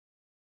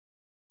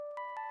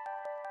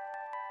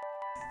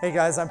Hey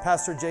guys, I'm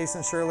Pastor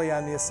Jason Shirley.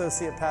 I'm the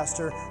associate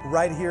pastor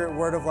right here at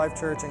Word of Life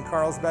Church in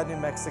Carlsbad, New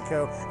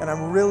Mexico, and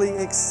I'm really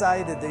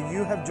excited that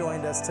you have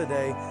joined us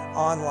today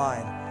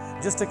online.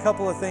 Just a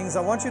couple of things.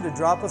 I want you to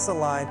drop us a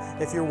line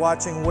if you're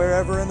watching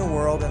wherever in the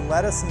world and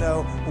let us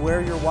know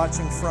where you're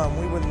watching from.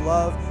 We would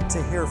love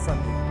to hear from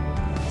you.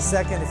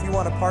 Second, if you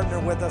want to partner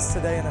with us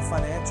today in a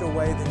financial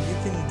way, then you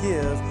can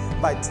give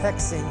by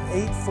texting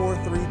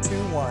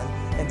 84321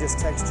 and just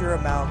text your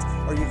amount,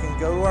 or you can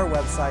go to our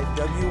website,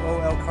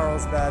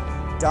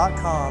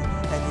 wolcarlsbad.com,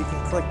 and you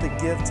can click the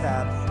Give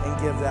tab and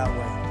give that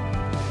way.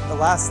 The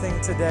last thing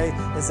today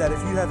is that if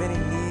you have any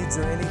needs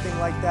or anything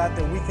like that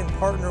we can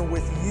partner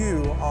with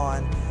you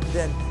on,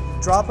 then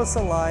drop us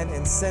a line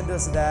and send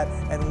us that,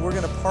 and we're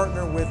going to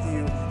partner with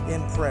you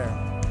in prayer.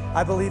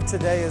 I believe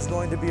today is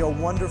going to be a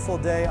wonderful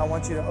day. I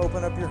want you to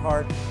open up your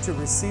heart to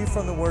receive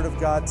from the Word of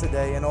God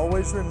today, and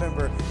always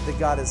remember that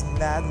God is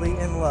madly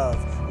in love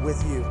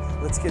with you.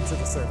 Let's get to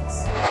the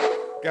service.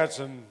 Got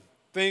some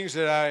things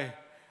that I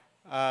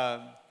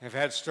have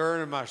had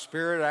stirring in my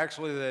spirit,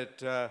 actually, that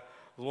the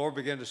Lord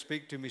began to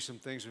speak to me some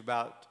things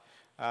about.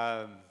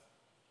 Well,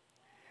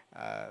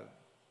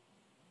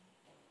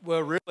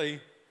 really,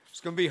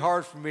 it's going to be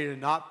hard for me to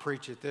not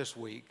preach it this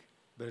week,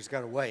 but it's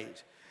got to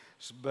wait.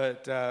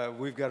 But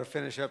we've got to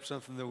finish up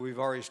something that we've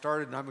already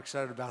started, and I'm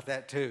excited about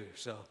that too.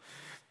 So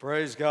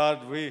praise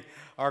God. We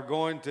are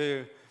going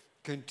to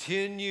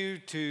continue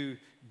to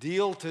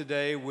deal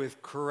today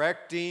with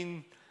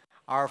correcting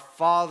our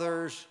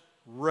Father's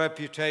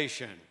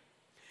reputation.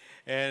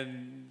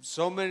 And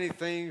so many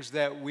things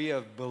that we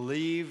have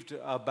believed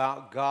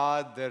about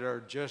God that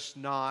are just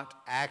not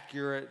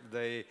accurate.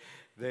 They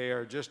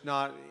are just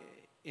not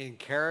in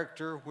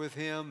character with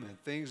Him, and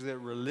things that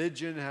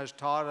religion has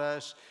taught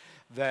us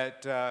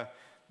that,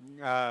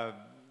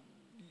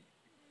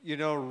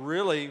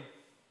 really,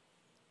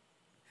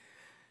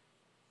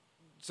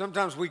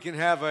 sometimes we can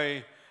have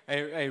a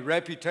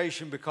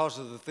reputation because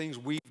of the things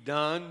we've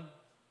done,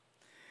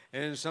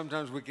 and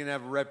sometimes we can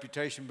have a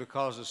reputation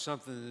because of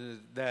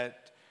something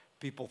that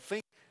people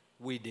think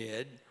we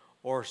did,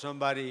 or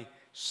somebody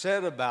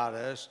said about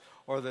us,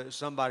 or that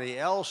somebody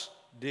else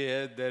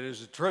did that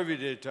is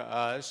attributed to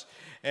us.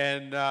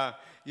 And,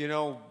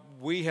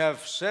 we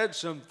have said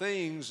some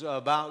things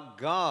about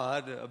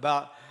God,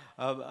 about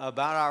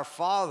our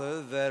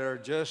Father that are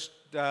just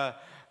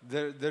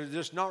they're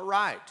just not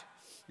right,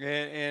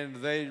 and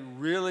they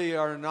really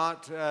are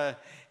not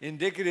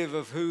indicative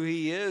of who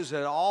He is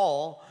at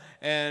all.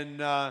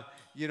 And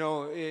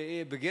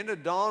it began to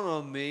dawn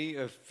on me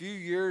a few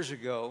years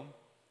ago.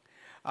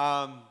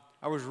 I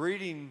was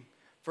reading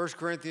 1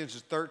 Corinthians,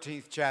 the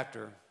 13th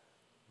chapter.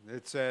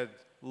 It said,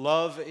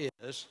 "Love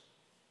is."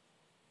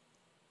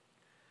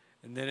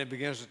 And then it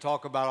begins to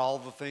talk about all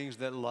the things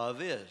that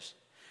love is,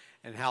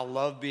 and how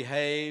love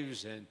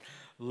behaves, and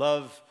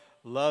love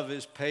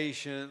is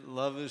patient,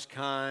 love is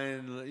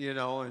kind,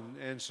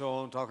 and so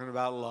on, talking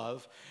about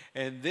love.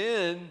 And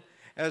then,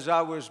 as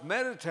I was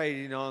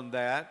meditating on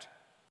that,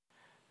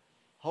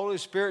 Holy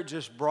Spirit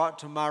just brought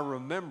to my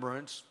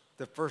remembrance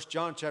that 1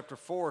 John chapter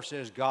 4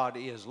 says God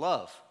is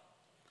love.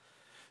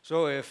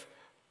 So if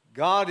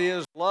God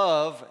is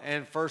love,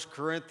 and 1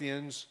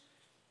 Corinthians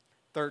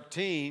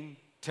 13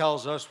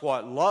 tells us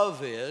what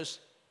love is,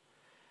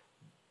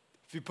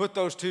 if you put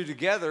those two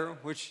together,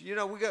 which we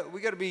got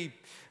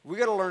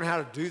to learn how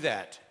to do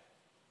that.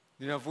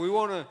 If we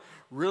want to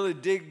really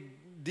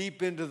dig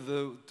deep into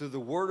the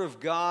Word of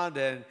God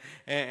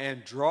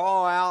and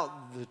draw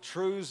out the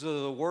truths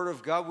of the Word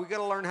of God, we got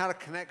to learn how to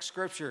connect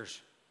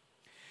scriptures.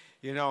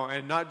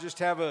 And not just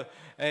have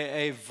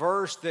a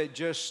verse that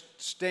just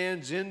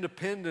stands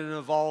independent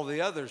of all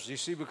the others. You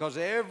see, because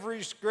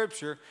every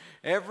scripture,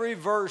 every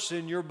verse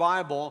in your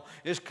Bible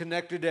is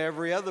connected to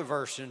every other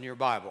verse in your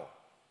Bible.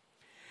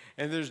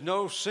 And there's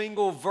no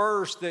single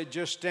verse that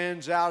just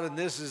stands out and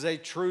this is a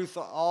truth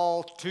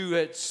all to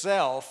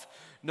itself.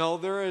 No,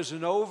 there is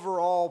an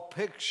overall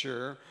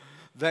picture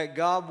that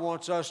God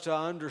wants us to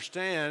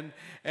understand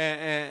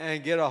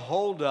and get a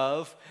hold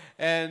of.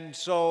 And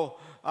so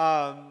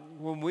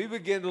when we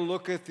begin to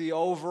look at the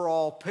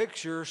overall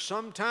picture,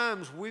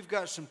 sometimes we've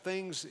got some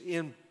things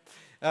in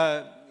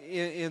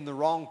the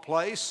wrong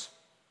place.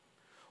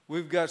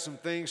 We've got some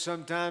things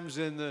sometimes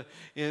in the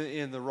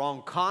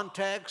wrong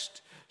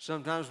context.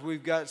 Sometimes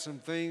we've got some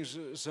things,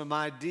 some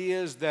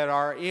ideas that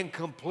are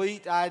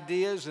incomplete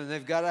ideas, and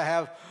they've got to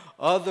have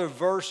other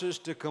verses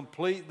to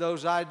complete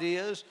those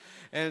ideas.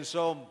 And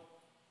so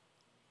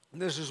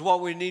this is what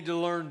we need to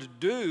learn to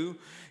do,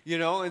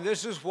 and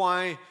this is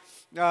why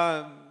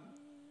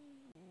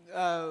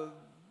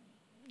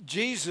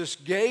Jesus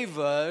gave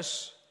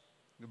us,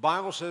 the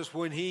Bible says,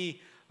 when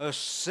He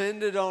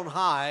ascended on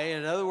high,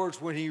 in other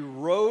words, when He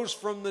rose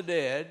from the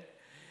dead,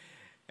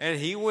 and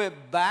He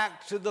went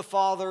back to the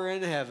Father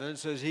in heaven,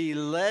 says He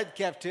led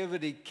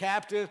captivity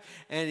captive,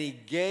 and He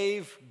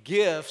gave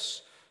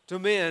gifts to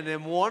men.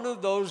 And one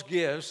of those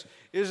gifts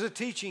is a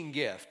teaching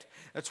gift.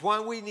 That's why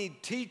we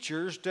need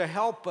teachers to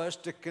help us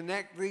to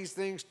connect these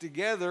things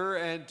together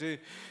and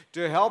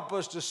to help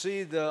us to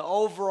see the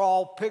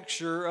overall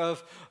picture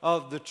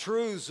of the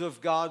truths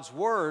of God's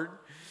Word.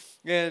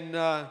 And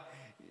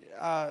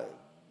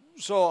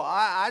so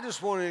I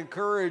just want to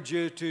encourage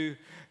you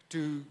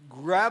to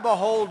grab a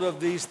hold of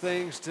these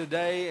things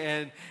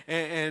today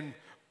and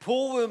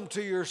pull them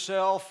to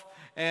yourself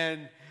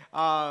and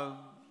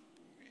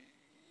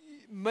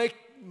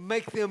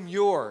make them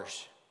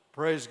yours.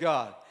 Praise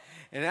God.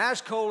 And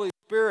ask Holy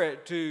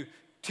Spirit to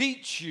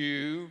teach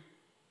you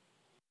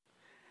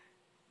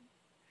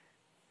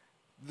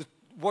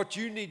what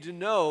you need to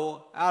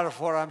know out of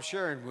what I'm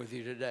sharing with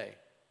you today.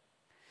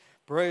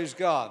 Praise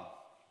God.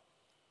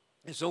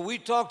 And so we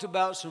talked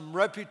about some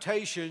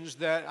reputations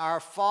that our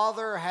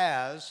Father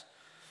has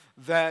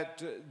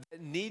that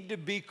need to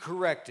be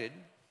corrected.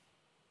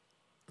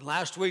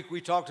 Last week we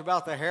talked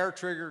about the hair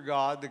trigger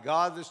God, the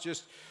God that's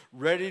just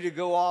ready to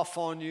go off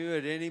on you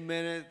at any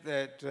minute,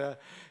 that,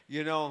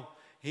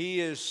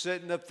 He is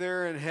sitting up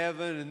there in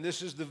heaven, and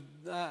this is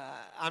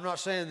I'm not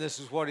saying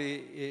this is what He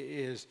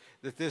is,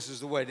 that this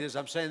is the way it is.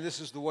 I'm saying this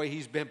is the way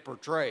He's been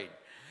portrayed,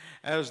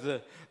 as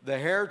the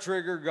hair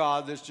trigger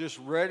God that's just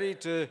ready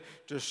to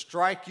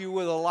strike you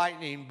with a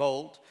lightning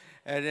bolt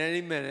at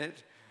any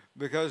minute,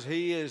 because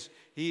He is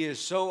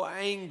so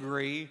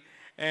angry,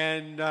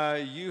 and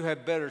you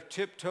had better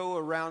tiptoe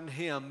around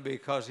Him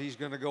because He's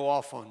going to go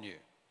off on you.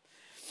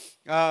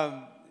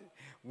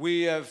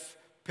 We have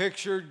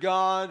pictured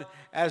God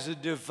as a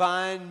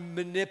divine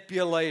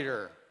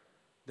manipulator,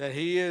 that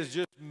He is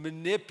just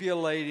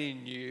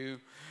manipulating you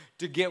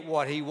to get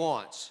what He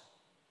wants.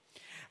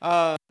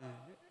 But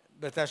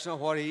that's not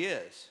what He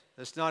is.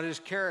 That's not His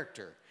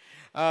character.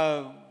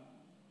 I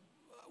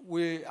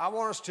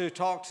want us to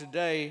talk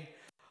today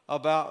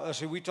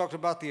about, we talked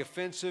about the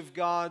offensive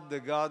God, the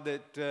God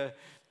that,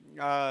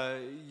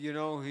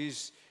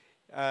 He's,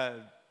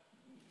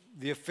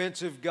 the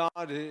offensive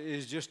God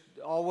is just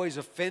always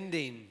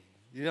offending.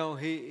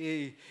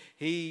 We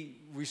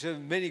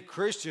said many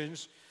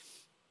Christians,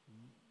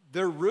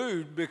 they're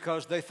rude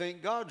because they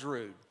think God's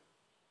rude,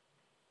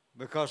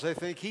 because they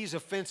think He's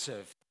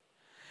offensive.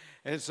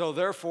 And so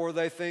therefore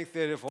they think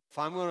that if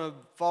I'm going to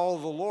follow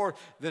the Lord,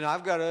 then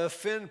I've got to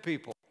offend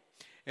people.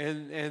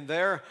 And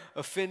they're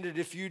offended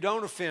if you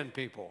don't offend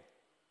people.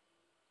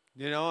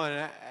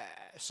 And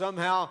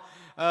somehow,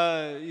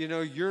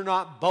 you're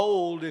not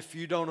bold if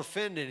you don't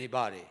offend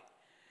anybody.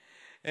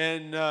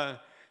 And,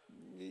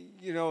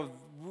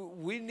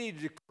 we need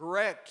to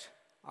correct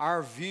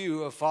our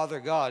view of Father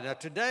God. Now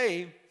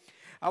today,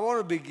 I want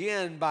to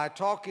begin by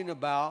talking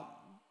about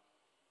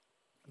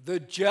the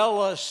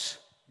jealous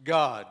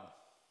God.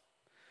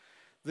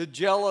 The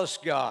jealous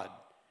God.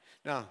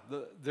 Now,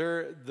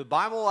 the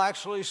Bible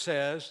actually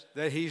says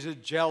that He's a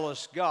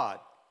jealous God.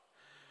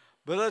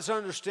 But let's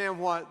understand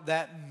what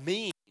that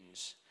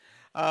means,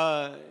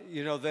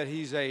 that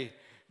He's a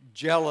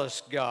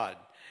jealous God.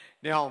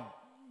 Now,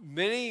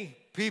 many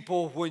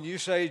people, when you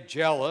say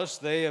jealous,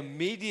 they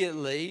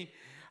immediately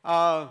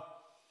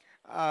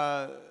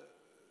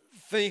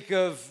think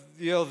of,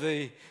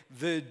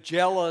 the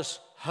jealous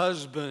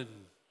husband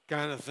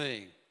kind of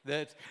thing.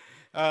 That,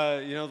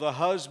 the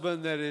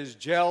husband that is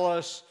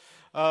jealous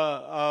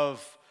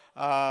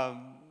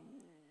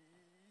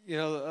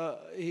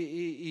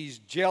he's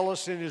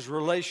jealous in his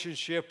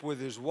relationship with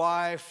his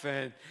wife,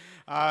 and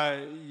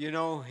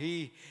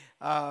he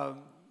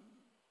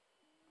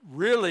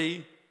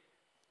really,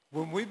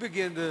 when we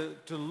begin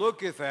to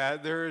look at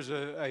that, there is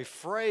a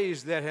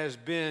phrase that has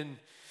been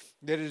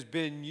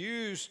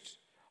used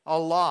a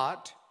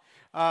lot,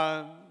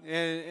 and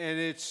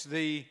it's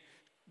the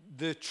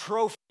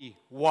trophy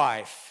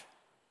wife,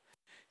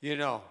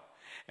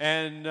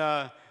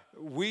 and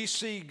we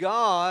see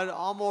God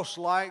almost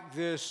like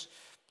this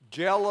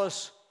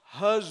jealous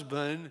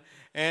husband,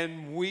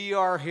 and we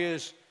are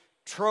His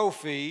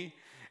trophy,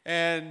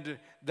 and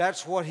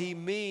that's what we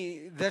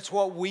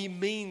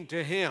mean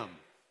to Him.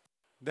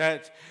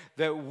 That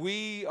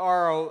we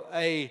are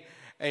a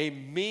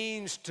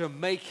means to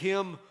make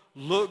Him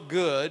look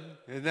good,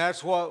 and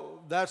that's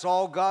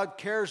all God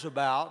cares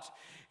about,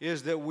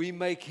 is that we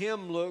make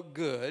Him look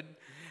good.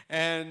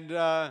 And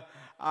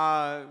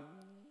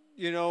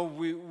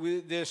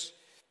this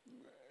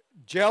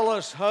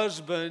jealous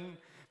husband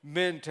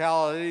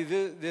mentality,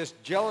 this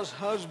jealous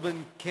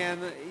husband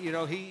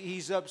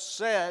he's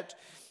upset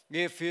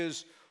if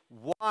his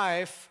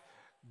wife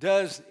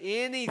does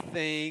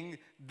anything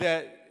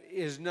that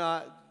is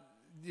not,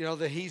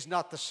 that he's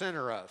not the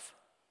center of.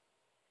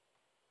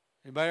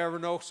 Anybody ever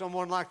know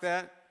someone like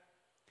that?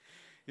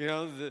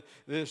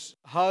 This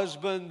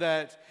husband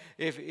that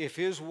if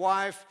his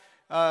wife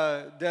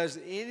does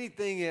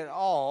anything at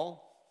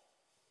all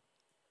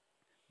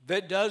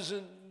that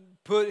doesn't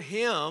put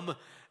him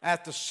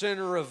at the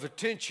center of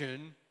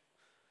attention,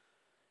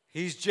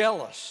 he's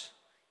jealous.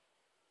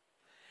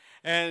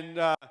 And,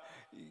 and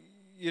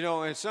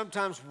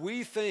sometimes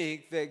we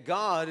think that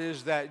God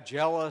is that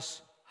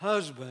jealous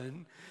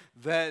husband,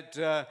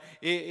 that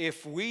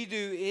if we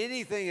do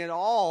anything at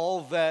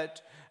all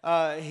that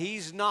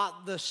He's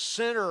not the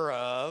center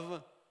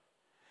of.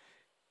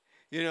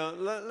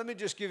 Let me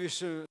just give you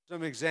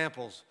some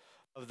examples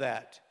of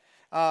that.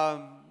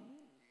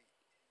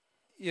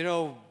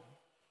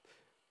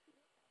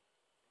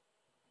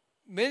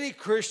 Many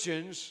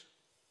Christians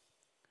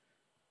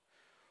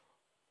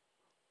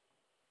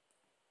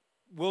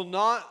will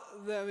not,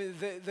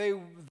 they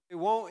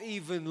won't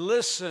even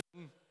listen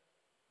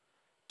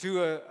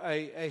to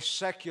a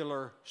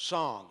secular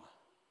song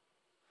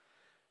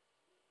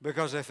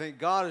because they think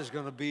God is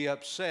going to be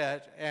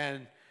upset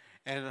and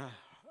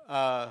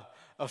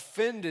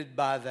offended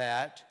by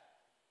that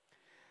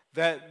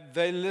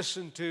they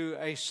listen to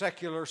a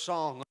secular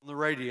song on the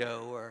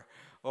radio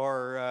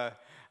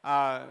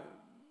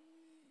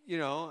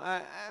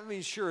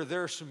sure,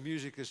 there's some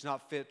music that's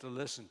not fit to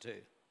listen to.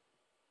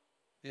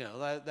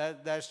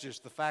 That's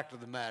just the fact of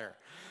the matter.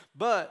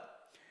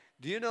 But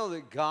do you know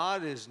that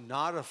God is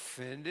not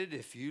offended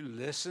if you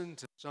listen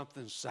to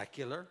something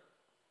secular?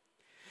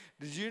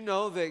 Did you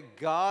know that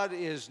God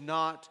is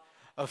not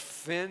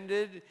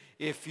offended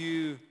if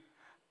you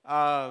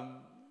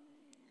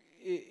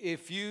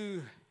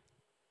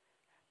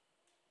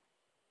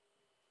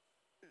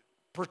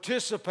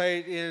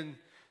participate in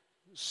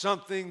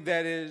something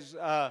that is,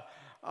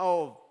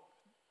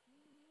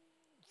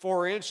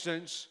 for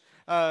instance,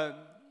 I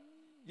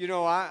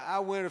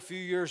went a few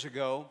years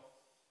ago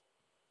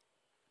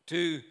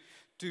to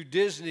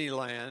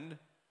Disneyland,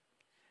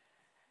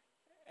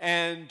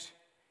 and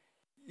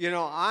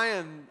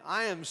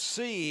I am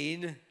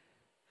seeing,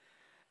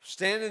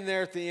 standing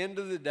there at the end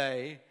of the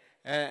day,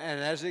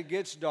 and as it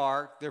gets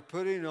dark, they're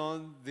putting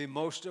on the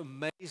most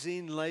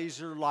amazing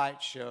laser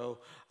light show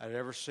I've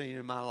ever seen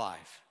in my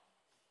life.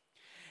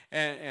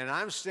 And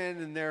I'm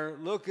standing there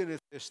looking at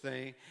this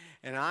thing,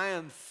 and I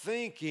am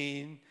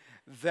thinking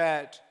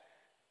that,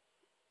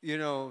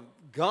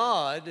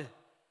 God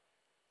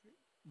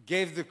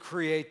gave the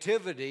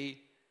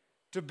creativity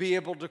to be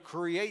able to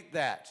create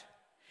that.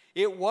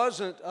 It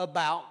wasn't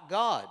about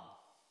God.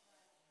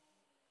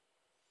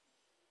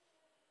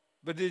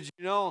 But did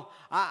you know,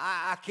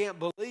 I can't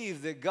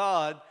believe that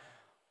God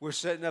was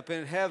sitting up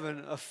in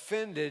heaven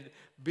offended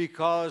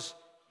because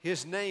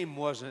his name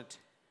wasn't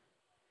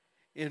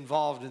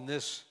involved in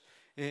this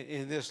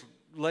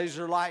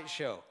laser light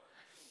show.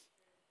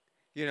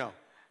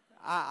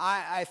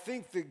 I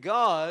think that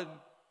God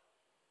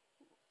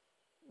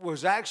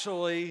was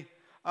actually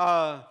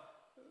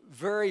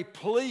very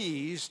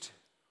pleased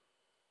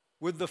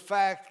with the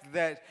fact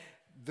that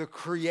the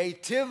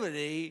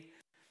creativity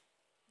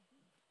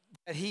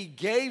that he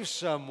gave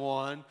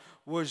someone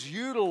was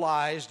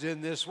utilized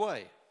in this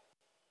way.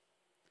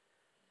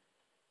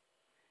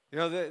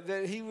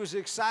 That he was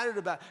excited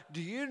about.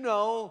 Do you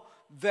know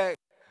that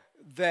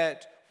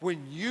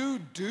when you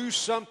do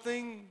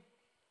something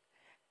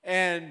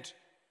and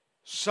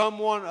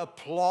someone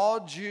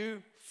applauds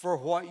you for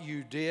what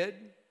you did,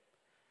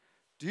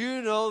 do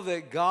you know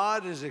that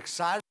God is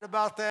excited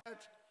about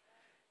that?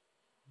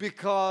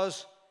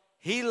 Because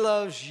he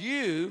loves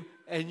you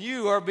and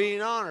you are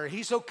being honored.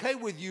 He's okay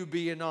with you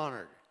being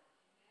honored.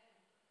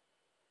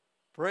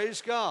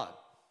 Praise God.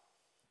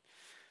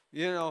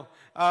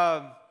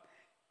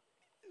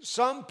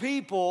 Some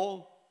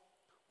people,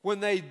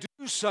 when they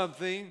do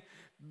something,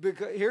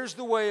 because here's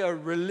the way a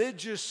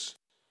religious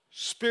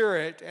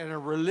spirit and a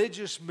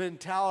religious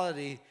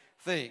mentality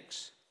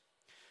thinks.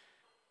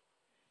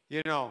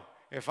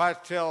 If I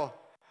tell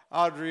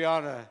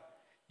Adriana,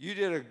 you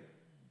did a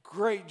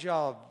great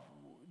job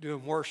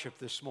doing worship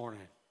this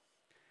morning,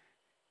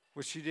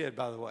 which she did,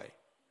 by the way.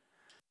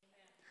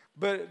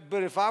 But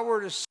if I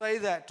were to say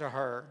that to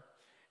her,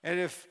 and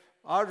if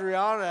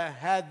Adriana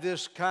had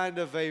this kind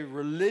of a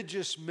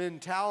religious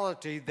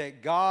mentality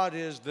that God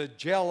is the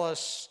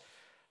jealous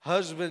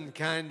husband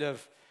kind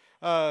of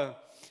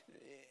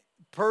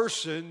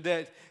person,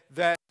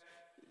 that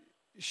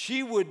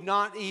she would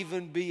not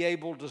even be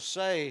able to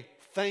say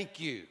thank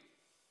you,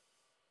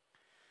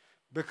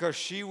 because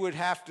she would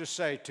have to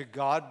say, to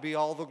God be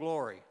all the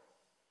glory.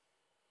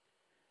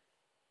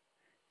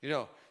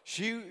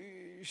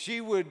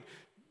 She would,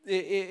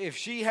 if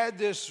she had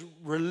this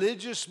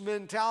religious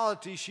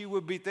mentality, she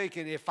would be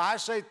thinking, if I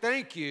say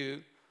thank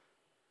you,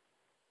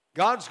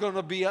 God's going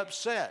to be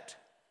upset.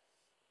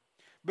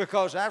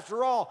 Because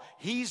after all,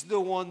 he's the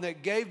one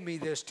that gave me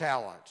this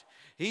talent.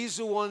 He's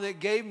the one that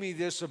gave me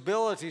this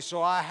ability,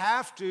 so I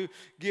have to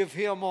give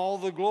him all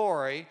the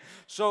glory.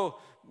 So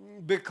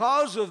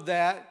because of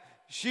that,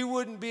 she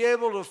wouldn't be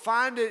able to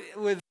find it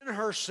within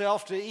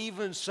herself to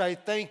even say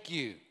thank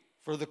you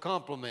for the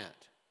compliment.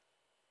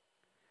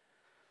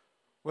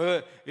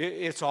 Well,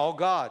 it's all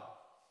God.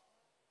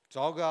 It's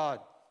all God.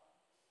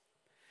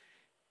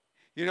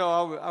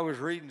 I was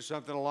reading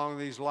something along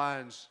these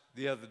lines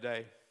the other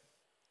day,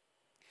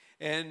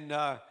 and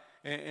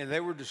they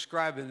were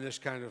describing this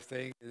kind of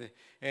thing,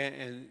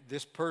 and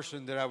this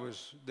person that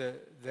was the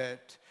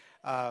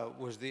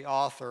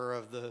author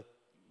of the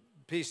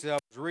piece that I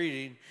was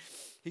reading,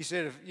 he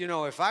said,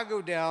 if I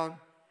go down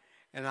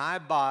and I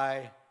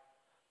buy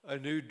a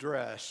new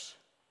dress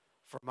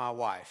for my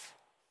wife,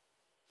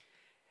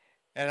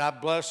 And I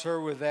bless her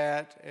with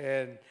that,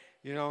 and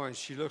and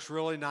she looks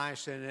really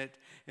nice in it.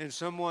 And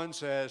someone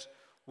says,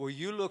 well,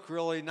 you look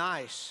really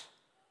nice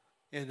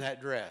in that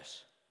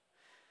dress.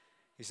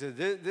 He said,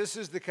 this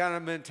is the kind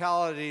of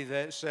mentality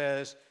that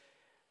says,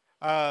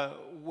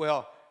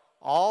 well,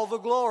 all the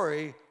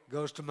glory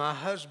goes to my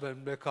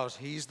husband because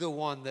he's the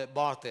one that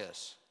bought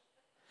this.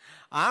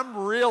 I'm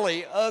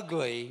really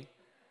ugly,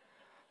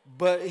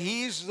 but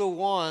he's the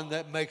one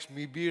that makes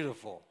me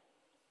beautiful.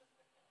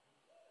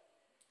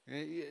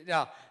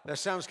 Now, that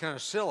sounds kind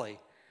of silly,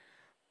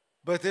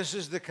 but this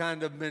is the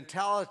kind of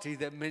mentality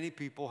that many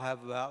people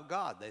have about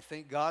God. They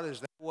think God is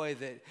that way,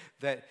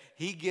 that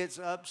he gets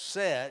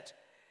upset.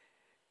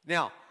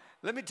 Now,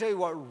 let me tell you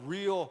what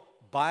real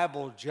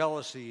Bible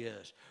jealousy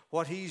is.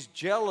 What he's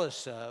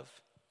jealous of,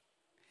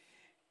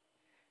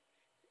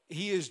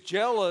 he is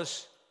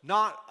jealous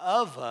not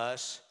of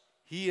us,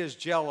 he is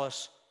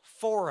jealous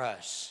for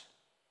us.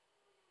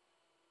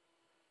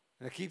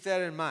 Now keep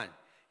that in mind.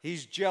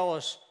 He's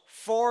jealous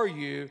for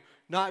you,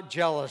 not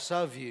jealous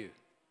of you.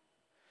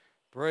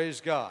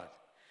 Praise God.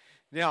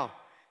 Now,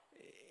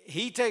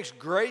 he takes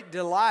great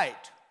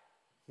delight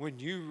when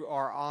you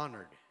are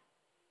honored.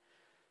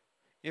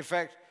 In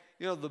fact,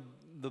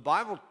 the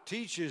Bible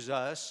teaches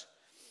us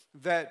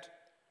that,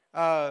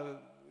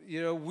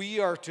 we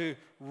are to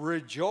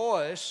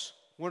rejoice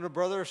when a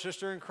brother or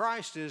sister in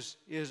Christ is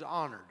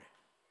honored.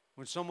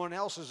 When someone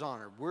else is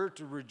honored, we're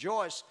to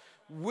rejoice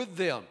with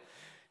them.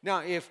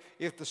 Now,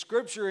 if the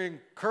Scripture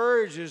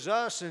encourages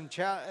us and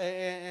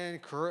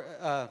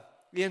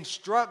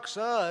instructs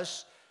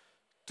us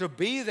to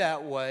be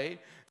that way,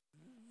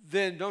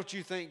 then don't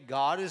you think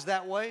God is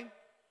that way?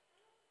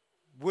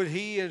 Would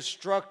he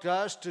instruct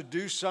us to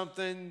do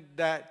something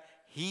that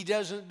he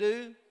doesn't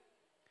do?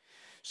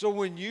 So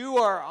when you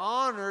are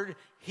honored,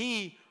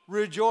 he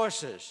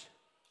rejoices.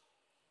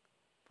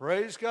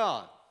 Praise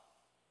God.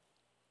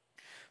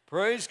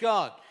 Praise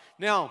God.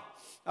 Now,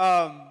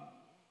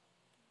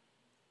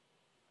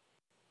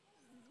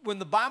 when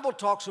the Bible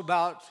talks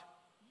about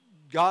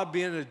God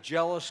being a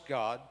jealous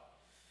God,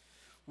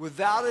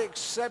 without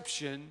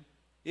exception,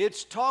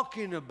 it's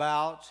talking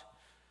about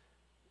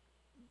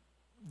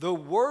the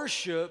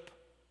worship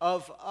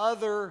of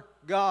other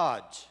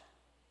gods.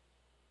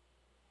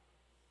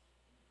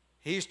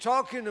 He's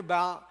talking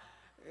about,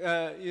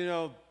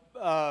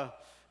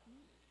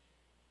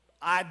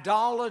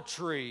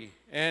 idolatry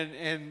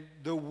and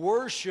the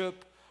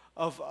worship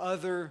of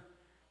other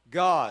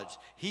gods.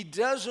 He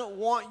doesn't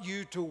want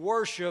you to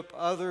worship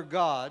other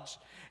gods.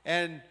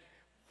 And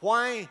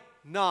why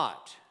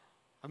not?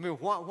 I mean,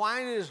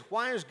 why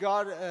is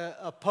God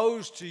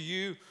opposed to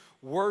you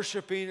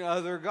worshiping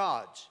other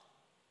gods?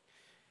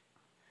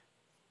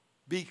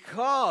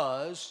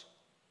 Because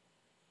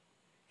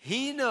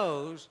he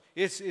knows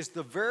it's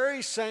the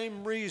very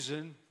same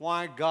reason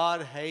why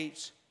God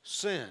hates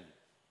sin.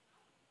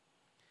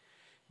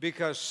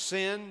 Because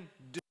sin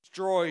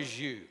destroys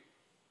you.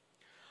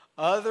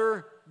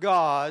 Other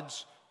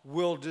gods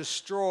will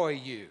destroy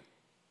you.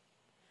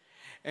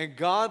 And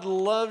God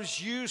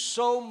loves you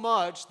so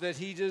much that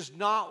he does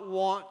not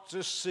want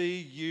to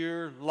see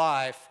your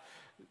life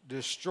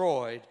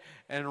destroyed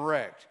and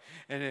wrecked.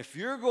 And if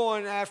you're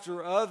going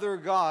after other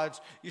gods,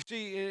 you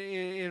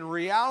see, in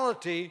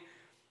reality,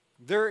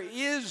 there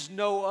is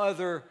no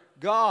other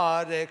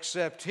God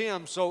except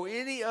him. So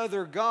any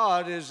other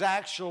God is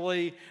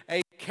actually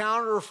a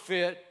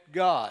counterfeit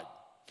God.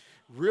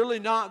 Really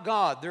not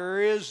God.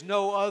 There is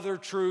no other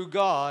true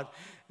God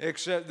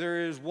except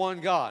there is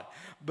one God.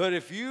 But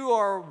if you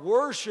are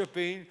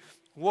worshiping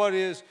what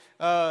is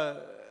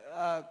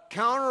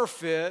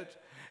counterfeit,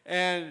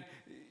 and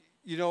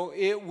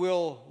it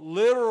will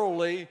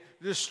literally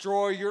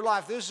destroy your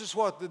life. This is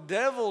what the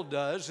devil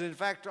does. In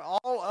fact,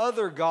 all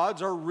other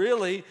gods are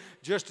really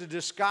just a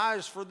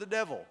disguise for the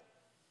devil.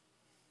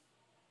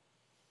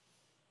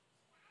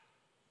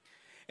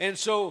 And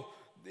so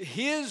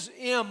his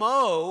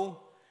MO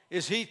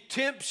is he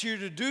tempts you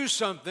to do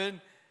something,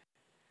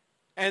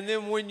 and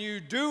then when you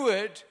do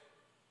it,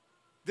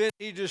 then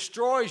he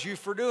destroys you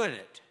for doing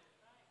it.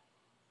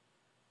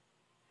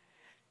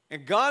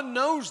 And God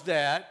knows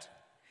that,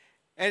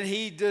 and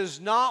he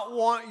does not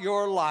want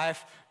your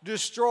life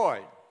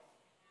destroyed.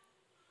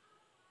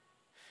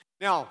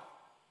 Now,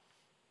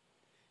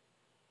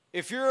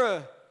 if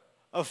you're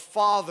a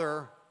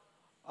father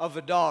of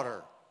a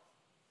daughter,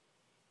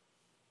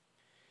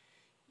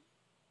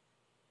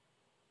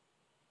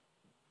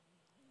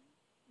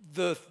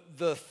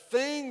 the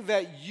thing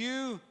that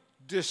you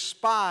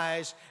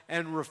despise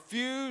and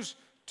refuse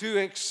to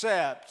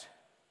accept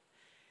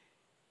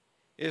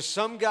is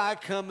some guy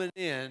coming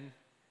in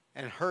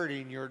and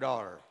hurting your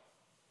daughter.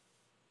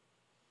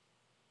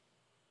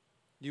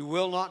 You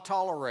will not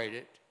tolerate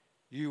it.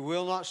 You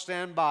will not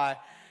stand by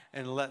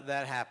and let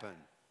that happen.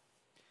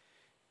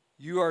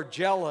 You are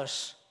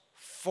jealous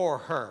for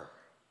her,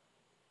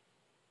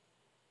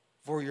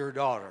 for your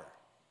daughter.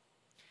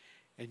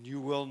 And you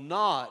will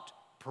not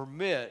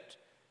permit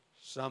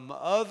some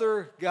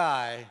other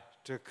guy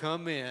to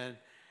come in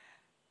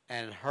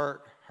and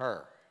hurt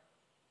her.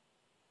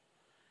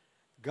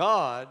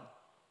 God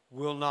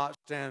will not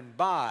stand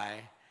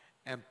by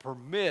and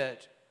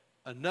permit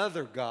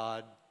another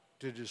God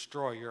to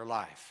destroy your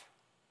life.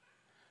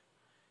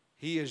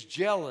 He is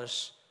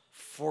jealous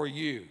for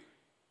you.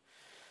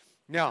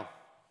 Now,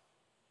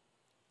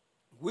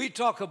 we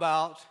talk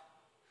about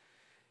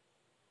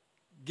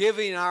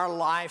giving our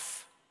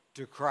life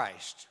to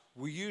Christ.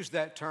 We use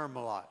that term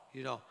a lot,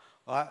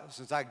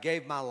 since I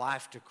gave my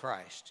life to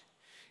Christ.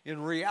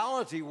 In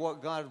reality,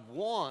 what God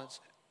wants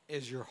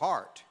is your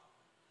heart.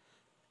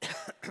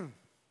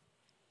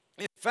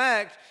 In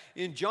fact,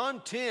 in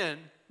John 10,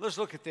 let's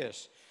look at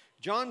this.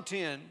 John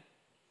 10,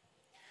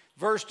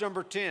 verse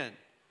number 10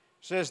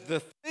 says, "The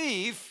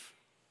thief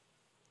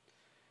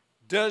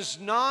does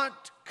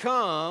not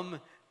come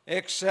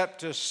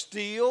except to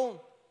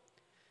steal,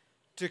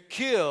 to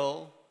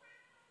kill,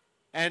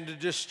 and to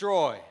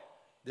destroy."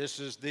 This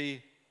is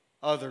the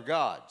other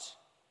gods.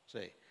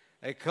 See,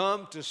 they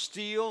come to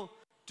steal,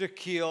 to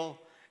kill,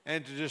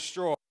 and to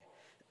destroy.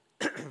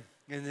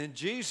 And then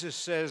Jesus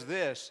says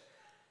this,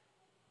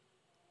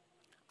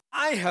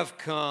 "I have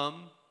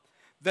come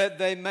that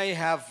they may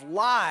have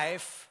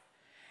life,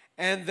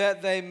 and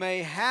that they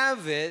may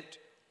have it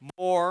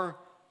more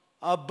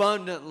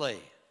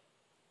abundantly."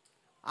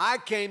 I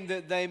came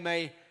that they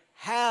may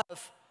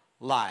have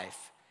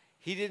life.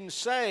 He didn't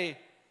say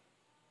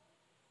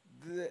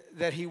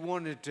that he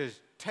wanted to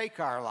take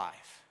our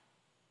life,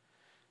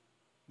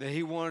 that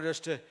he wanted us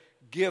to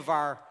give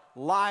our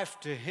life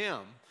to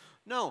him.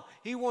 No,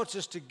 he wants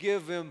us to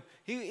give him,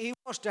 he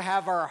wants to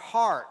have our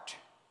heart.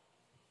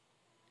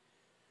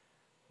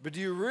 But do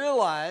you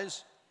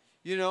realize,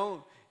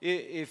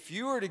 if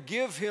you were to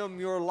give him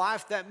your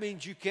life, that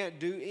means you can't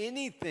do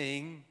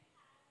anything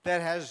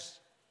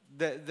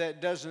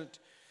that doesn't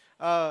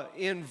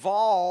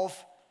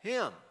involve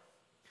him.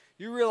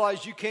 You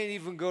realize you can't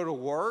even go to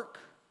work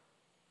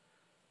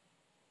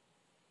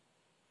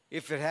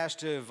if it has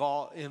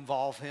to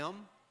involve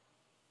him.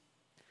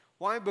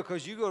 Why?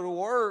 Because you go to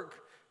work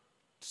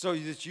so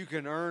that you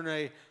can earn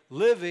a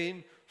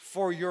living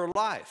for your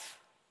life.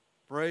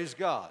 Praise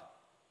God.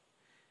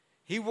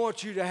 He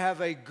wants you to have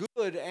a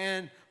good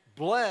and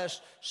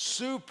blessed,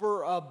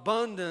 super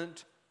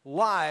abundant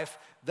life.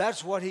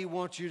 That's what he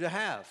wants you to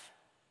have.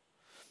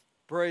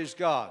 Praise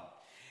God.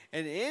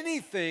 And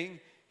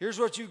here's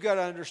what you've got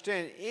to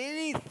understand.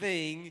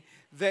 Anything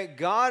that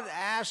God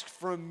asks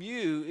from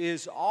you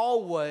is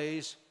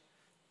always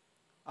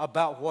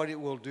about what it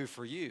will do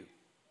for you.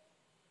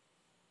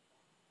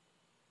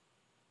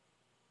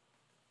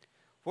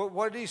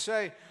 What did he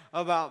say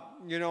about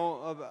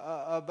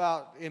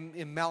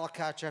in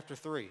Malachi chapter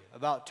 3,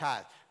 about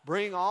tithe?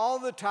 "Bring all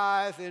the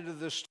tithe into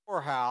the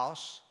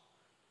storehouse,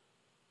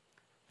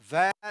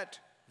 that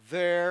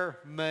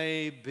there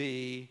may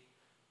be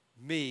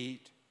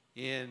meat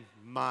in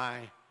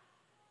my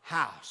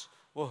house."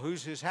 Well,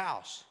 who's his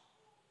house?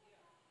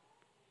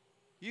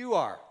 You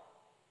are.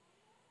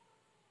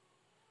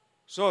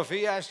 So if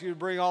he asks you to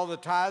bring all the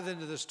tithe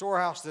into the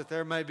storehouse that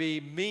there may be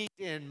meat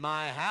in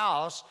my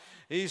house,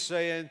 he's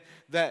saying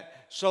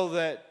that so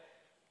that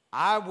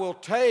I will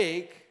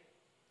take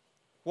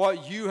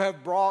what you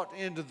have brought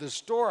into the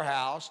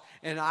storehouse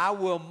and I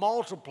will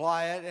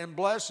multiply it and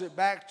bless it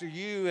back to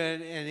you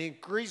and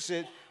increase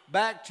it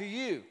back to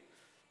you.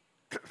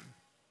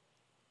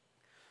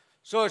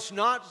 So it's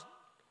not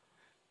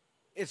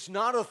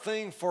a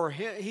thing for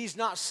him. He's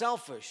not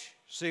selfish.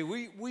 See,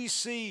 we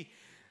see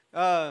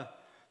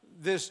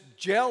this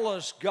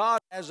jealous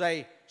God as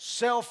a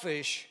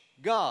selfish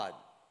God.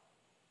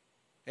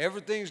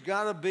 Everything's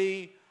got to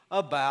be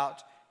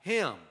about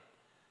him.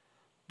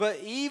 But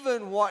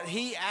even what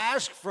he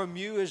asks from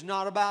you is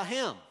not about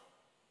him.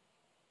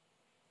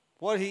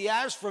 What he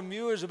asks from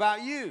you is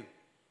about you.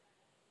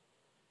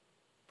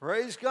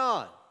 Praise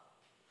God.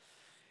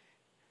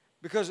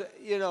 Because,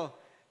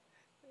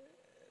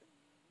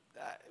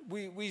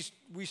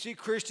 we see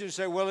Christians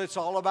say, well, it's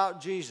all about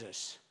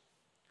Jesus.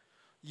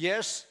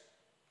 Yes,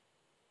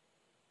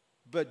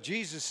 but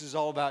Jesus is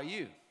all about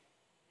you.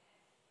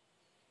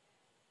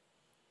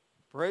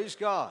 Praise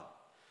God.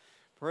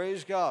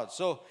 Praise God.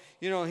 So,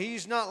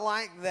 he's not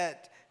like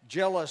that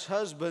jealous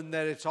husband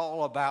that it's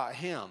all about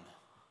him.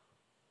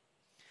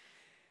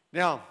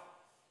 Now,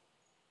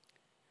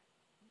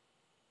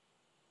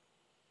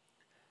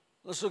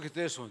 let's look at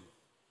this one.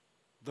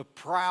 The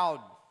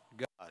proud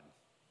God.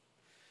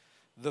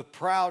 The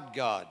proud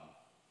God.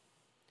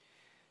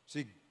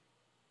 See,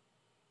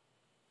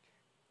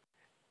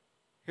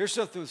 here's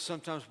something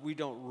sometimes we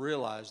don't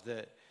realize,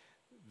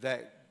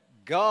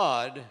 that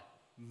God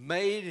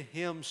made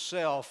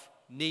himself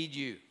need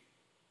you.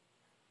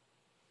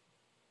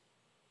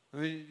 I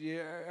mean, you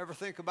ever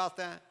think about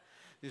that?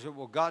 You say,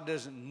 well, God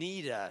doesn't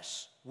need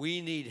us.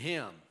 We need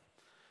him.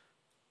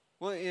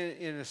 Well,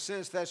 in a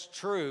sense, that's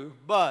true,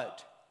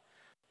 but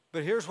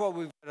here's what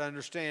we've got to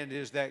understand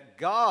is that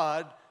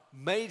God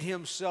made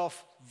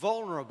himself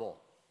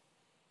vulnerable.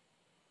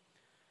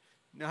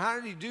 Now, how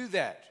did he do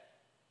that?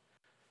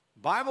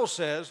 The Bible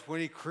says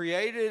when he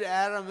created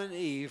Adam and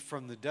Eve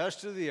from the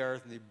dust of the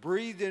earth and he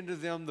breathed into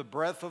them the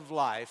breath of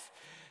life,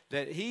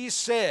 that he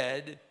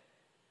said,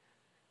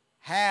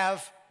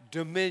 have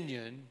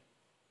dominion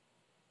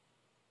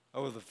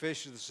over the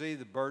fish of the sea,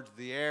 the birds of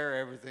the air,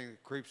 everything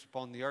that creeps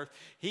upon the earth.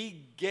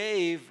 He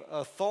gave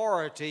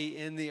authority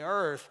in the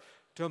earth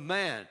to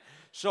man.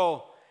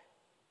 So,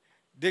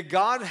 did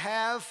God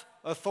have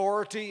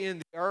authority in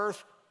the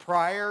earth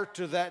prior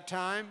to that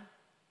time?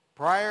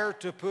 Prior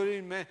to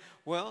putting man?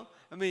 Well,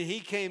 I mean, he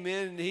came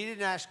in and he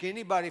didn't ask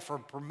anybody for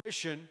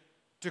permission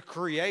to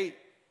create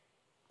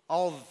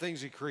all the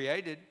things he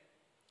created.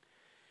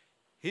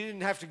 He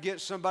didn't have to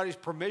get somebody's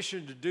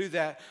permission to do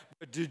that.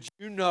 But did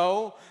you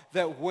know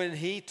that when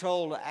he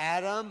told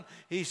Adam,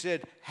 he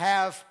said,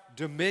 have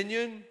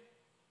dominion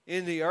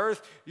in the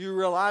earth? You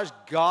realize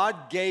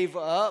God gave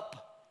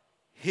up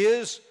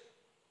his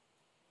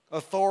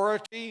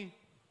authority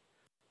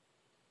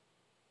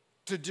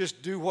to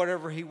just do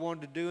whatever he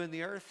wanted to do in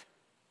the earth?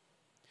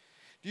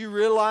 Do you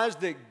realize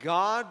that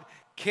God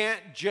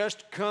can't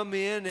just come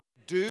in and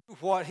do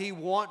what he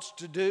wants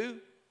to do?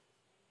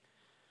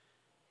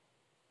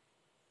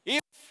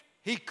 If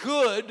he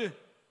could,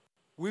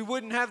 we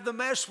wouldn't have the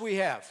mess we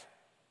have.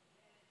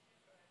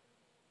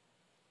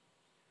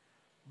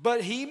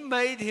 But he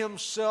made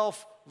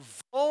himself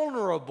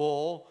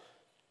vulnerable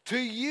to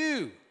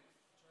you.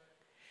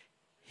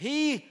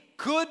 He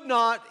could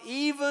not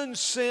even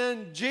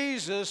send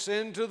Jesus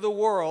into the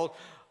world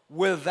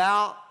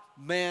without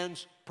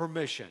man's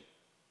permission.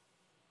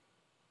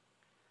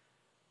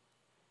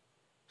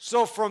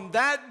 So from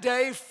that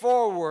day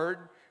forward,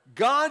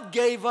 God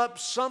gave up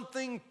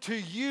something to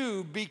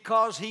you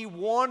because he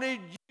wanted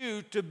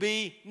you to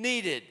be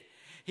needed.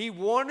 He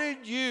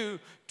wanted you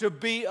to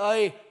be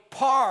a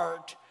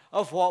part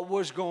of what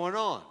was going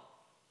on.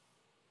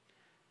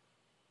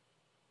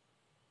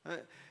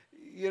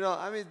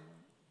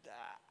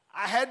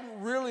 I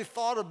hadn't really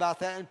thought about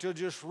that until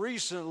just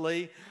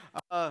recently,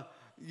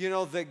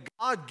 that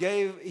God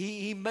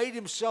he made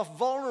himself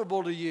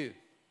vulnerable to you.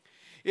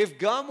 If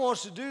God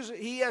wants to do so,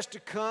 he has to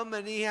come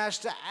and he has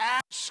to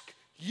ask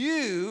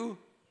you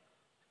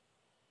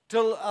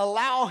to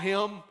allow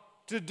him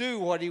to do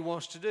what he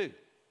wants to do.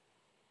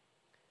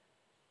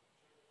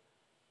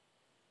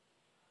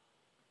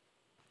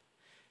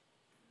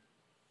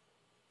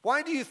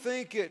 Why do you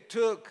think it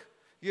took,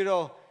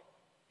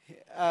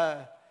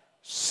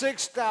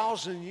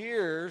 6,000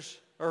 years,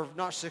 or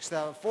not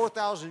 6,000,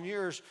 4,000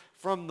 years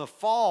from the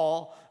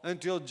fall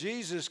until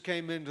Jesus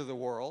came into the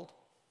world?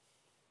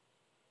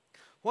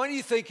 Why do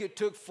you think it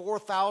took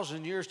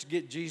 4,000 years to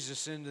get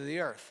Jesus into the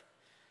earth?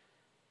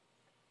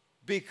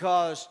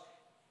 Because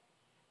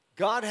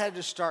God had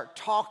to start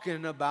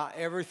talking about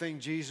everything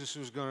Jesus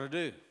was going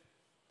to do.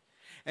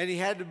 And he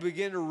had to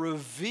begin to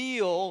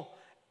reveal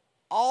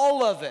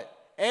all of it.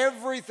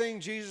 Everything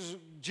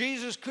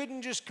Jesus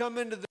couldn't just come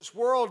into this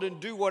world and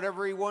do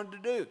whatever he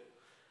wanted to do.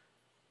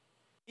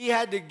 He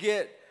had to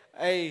get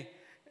a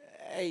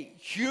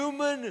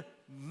human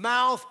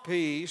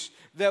mouthpiece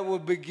that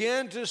would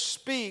begin to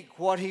speak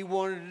what he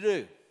wanted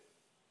to do.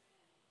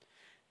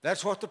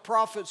 That's what the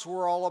prophets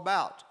were all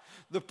about.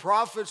 The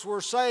prophets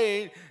were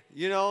saying,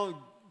 in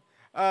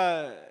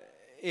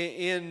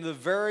the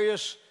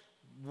various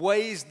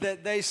ways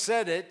that they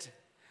said it,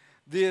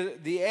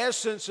 the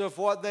essence of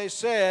what they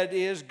said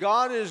is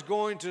God is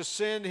going to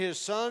send his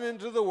son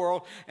into the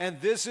world,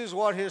 and this is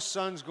what his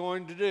son's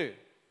going to do.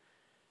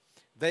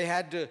 They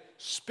had to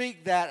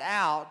speak that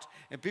out,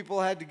 and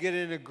people had to get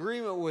in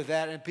agreement with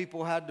that, and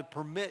people had to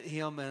permit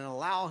him and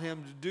allow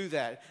him to do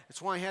that.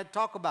 That's why he had to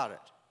talk about it.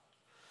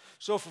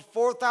 So for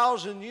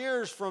 4,000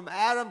 years from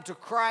Adam to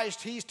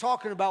Christ, he's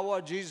talking about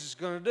what Jesus is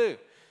going to do.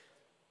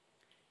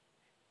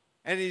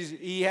 And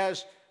he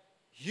has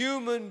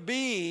human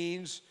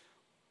beings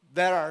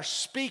that are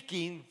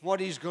speaking what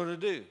he's going to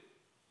do.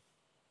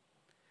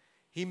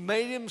 He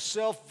made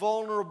himself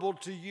vulnerable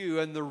to you,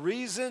 and the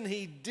reason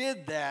he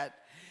did that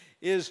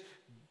is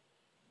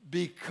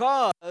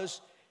because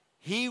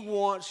he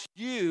wants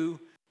you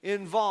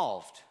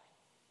involved.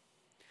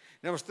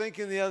 And I was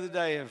thinking the other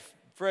day, and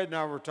Fred and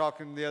I were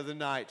talking the other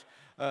night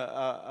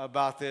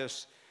about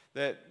this,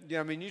 that,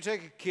 you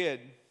take a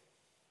kid,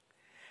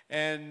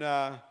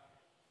 and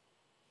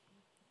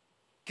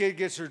kid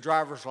gets her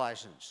driver's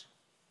license.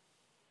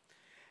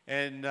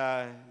 And,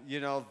 and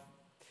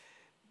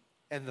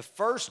the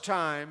first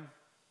time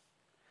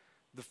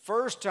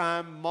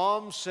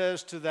mom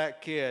says to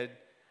that kid,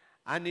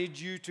 I need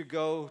you to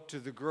go to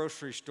the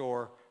grocery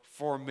store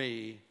for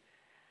me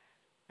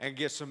and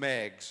get some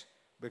eggs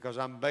because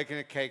I'm baking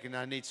a cake and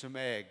I need some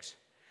eggs.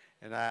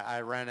 And I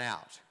ran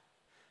out.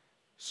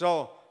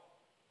 So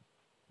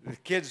the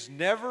kid's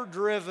never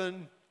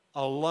driven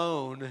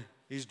alone.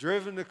 He's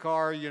driven the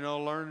car,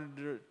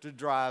 learning to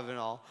drive and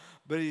all.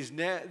 But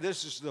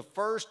this is the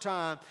first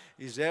time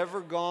he's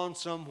ever gone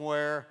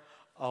somewhere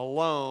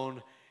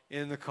alone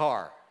in the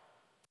car.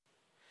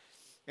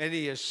 And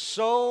he is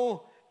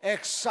so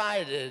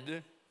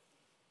excited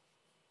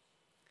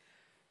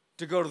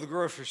to go to the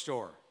grocery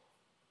store.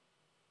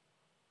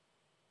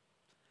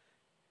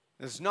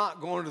 It's not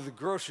going to the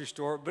grocery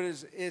store, but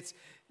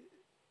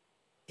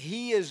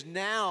he is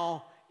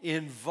now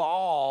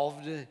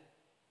involved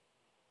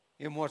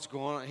in what's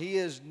going on. He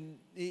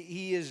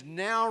is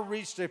now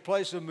reached a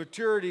place of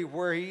maturity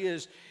where he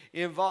is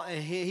involved,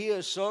 and he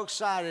is so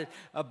excited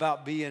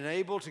about being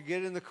able to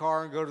get in the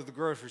car and go to the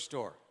grocery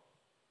store.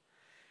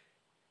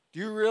 Do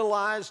you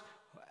realize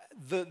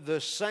the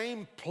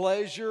same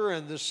pleasure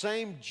and the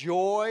same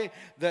joy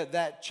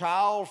that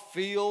child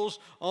feels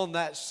on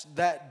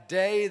that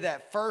day,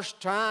 that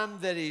first time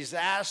that he's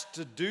asked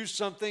to do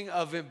something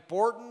of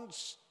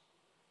importance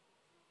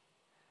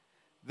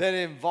that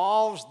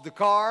involves the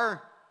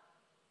car?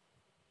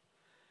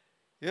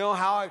 You know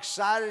how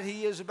excited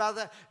he is about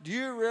that? Do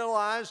you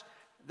realize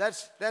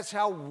that's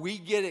how we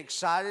get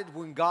excited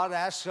when God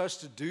asks us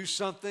to do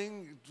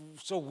something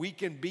so we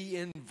can be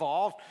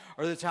involved,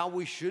 or that's how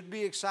we should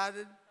be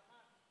excited?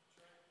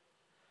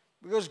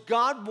 Because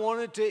God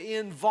wanted to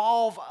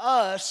involve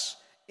us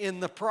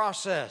in the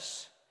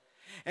process.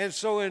 And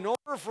so in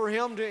order for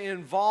him to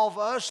involve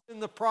us in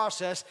the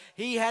process,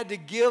 he had to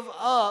give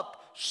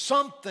up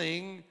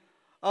something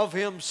of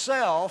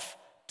himself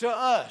to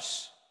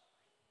us.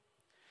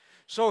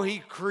 So he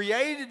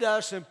created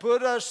us and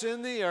put us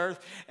in the earth,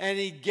 and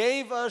he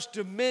gave us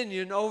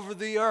dominion over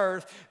the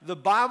earth. The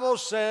Bible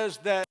says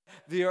that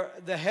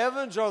the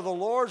heavens are the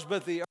Lord's,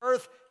 but the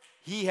earth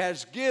he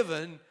has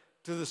given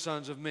to the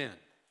sons of men.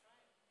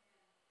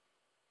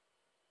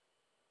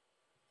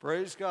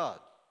 Praise God.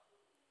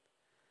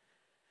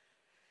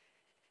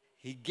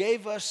 He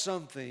gave us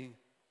something,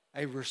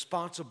 a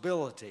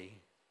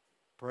responsibility.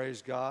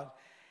 Praise God.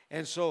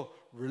 And so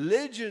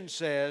religion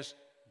says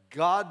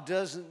God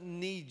doesn't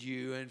need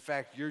you. In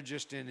fact, you're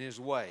just in his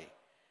way.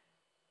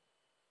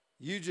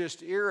 You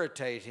just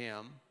irritate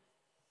him.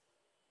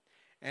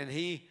 And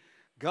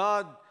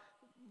God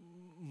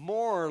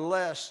more or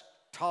less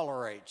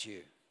tolerates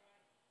you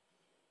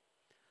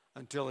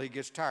until he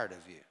gets tired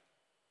of you.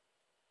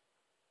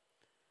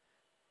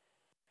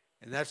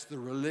 And that's the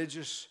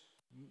religious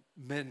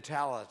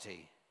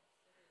mentality.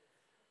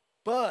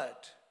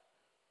 But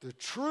the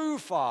true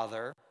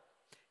Father,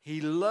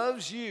 he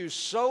loves you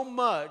so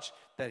much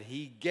that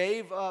he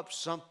gave up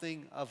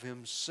something of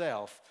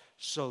himself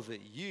so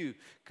that you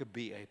could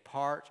be a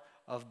part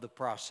of the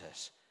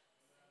process.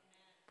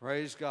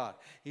 Praise God.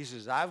 He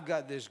says, I've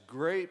got this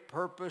great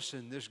purpose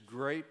and this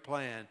great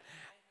plan.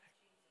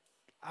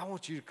 I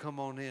want you to come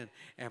on in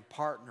and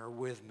partner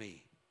with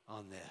me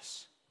on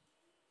this.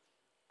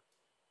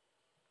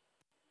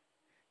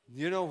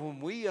 You know, when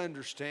we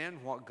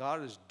understand what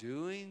God is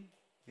doing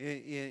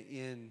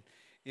in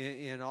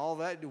all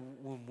that,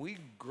 when we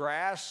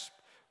grasp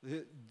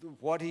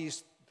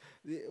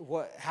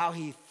how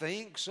he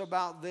thinks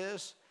about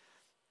this,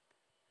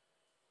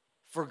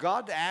 for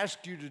God to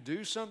ask you to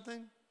do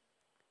something,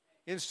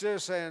 instead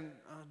of saying,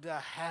 oh, do I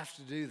have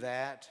to do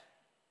that?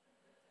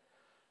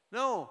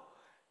 No.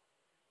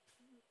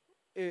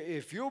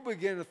 If you'll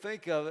begin to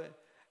think of it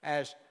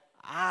as,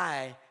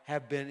 I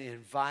have been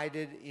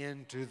invited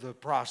into the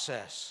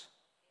process.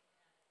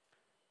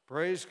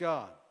 Praise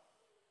God.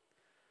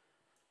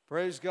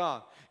 Praise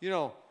God. You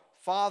know,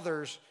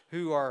 fathers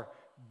who are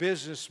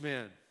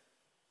businessmen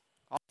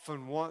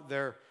often want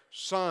their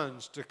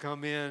sons to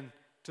come in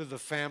to the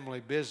family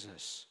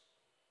business.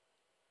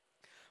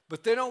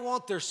 But they don't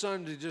want their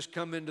son to just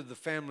come into the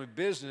family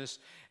business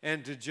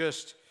and to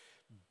just,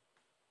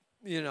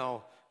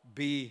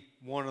 be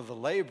one of the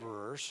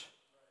laborers.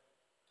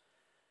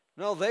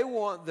 No, they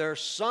want their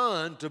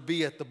son to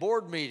be at the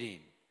board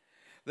meeting.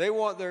 They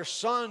want their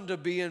son to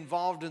be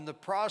involved in the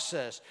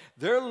process.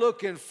 They're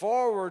looking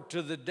forward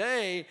to the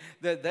day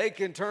that they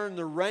can turn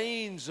the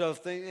reins of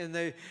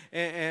things,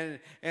 and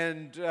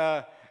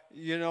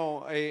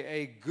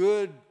a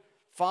good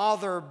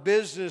father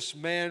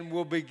businessman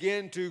will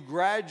begin to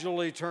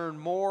gradually turn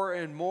more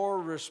and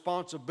more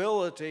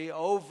responsibility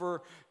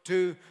over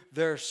to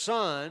their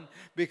son,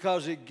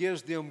 because it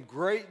gives them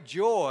great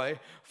joy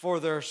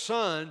for their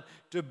son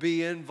to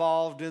be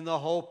involved in the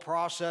whole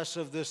process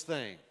of this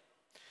thing.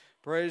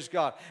 Praise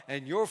God.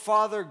 And your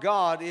Father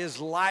God is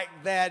like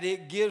that.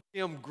 It gives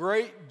him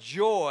great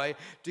joy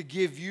to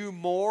give you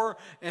more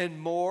and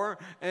more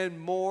and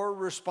more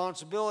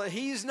responsibility.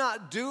 He's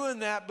not doing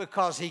that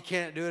because he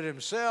can't do it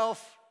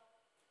himself.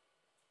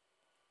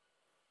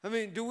 I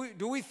mean,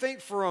 do we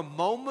think for a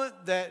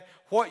moment that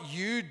what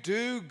you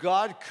do,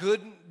 God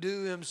couldn't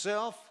do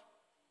himself?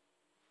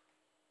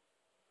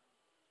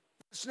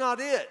 That's not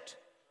it.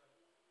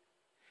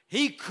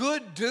 He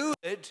could do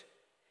it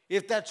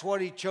if that's what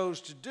he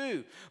chose to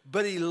do.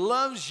 But he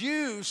loves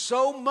you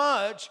so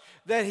much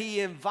that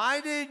he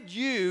invited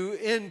you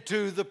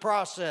into the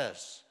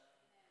process.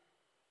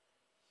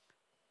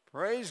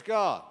 Praise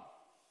God.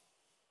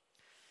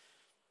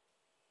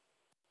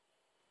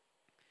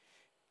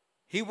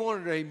 He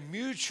wanted a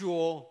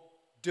mutual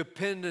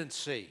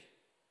dependency.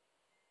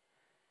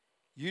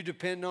 You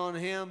depend on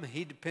him,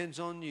 he depends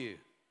on you.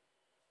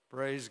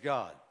 Praise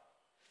God.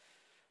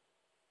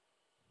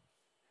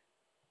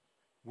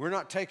 We're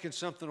not taking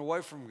something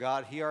away from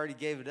God. He already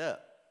gave it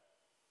up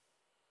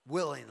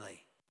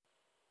willingly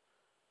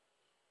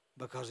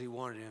because he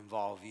wanted to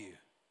involve you.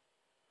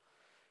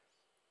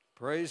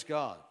 Praise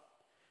God.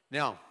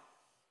 Now,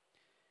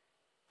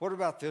 what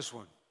about this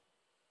one?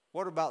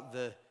 What about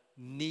the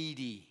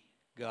needy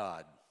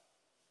God?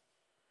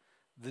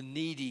 The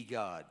needy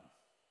God.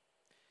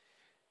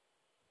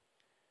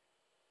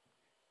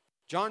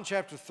 John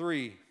chapter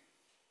 3,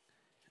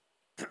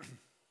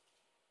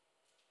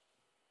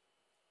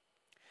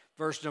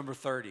 verse number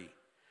 30.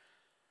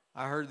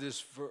 I heard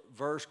this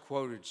verse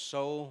quoted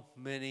so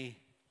many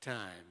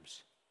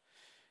times.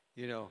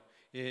 You know,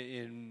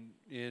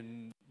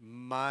 in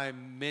my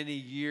many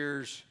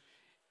years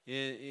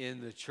in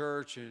the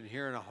church and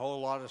hearing a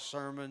whole lot of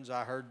sermons,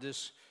 I heard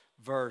this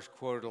verse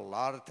quoted a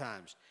lot of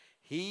times.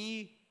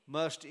 He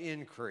must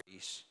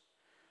increase,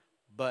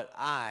 but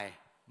I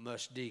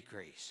must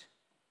decrease.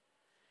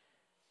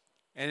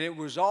 And it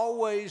was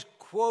always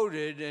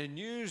quoted and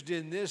used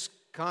in this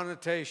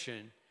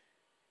connotation.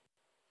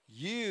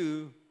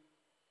 You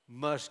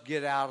must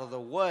get out of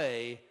the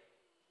way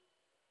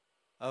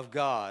of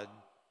God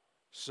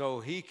so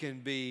he can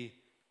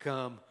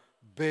become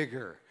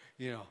bigger.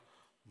 You know,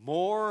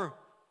 more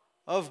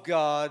of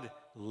God,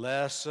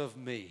 less of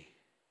me.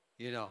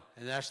 You know,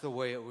 and that's the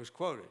way it was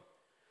quoted.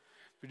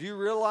 But do you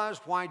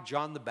realize why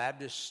John the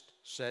Baptist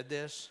said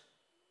this?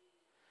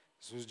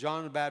 This was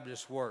John the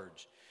Baptist's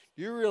words.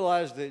 Do you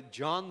realize that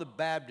John the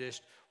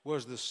Baptist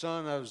was the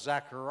son of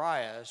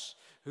Zacharias,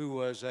 who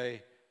was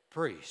a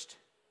priest?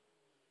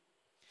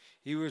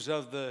 He was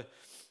of the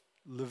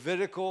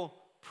Levitical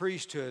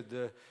priesthood,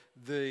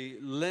 the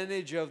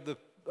lineage of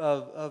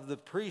the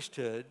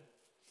priesthood.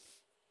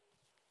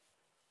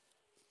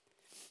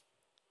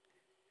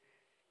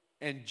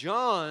 And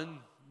John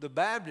the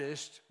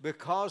Baptist,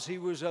 because he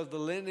was of the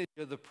lineage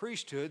of the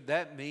priesthood,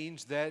 that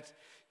means that,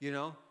 you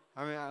know,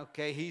 I mean,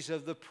 okay, he's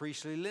of the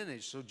priestly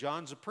lineage, so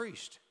John's a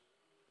priest.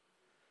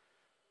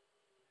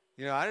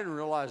 You know, I didn't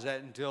realize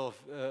that until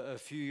a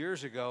few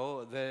years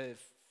ago that it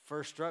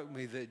first struck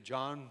me that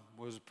John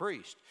was a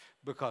priest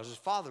because his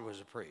father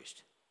was a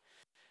priest.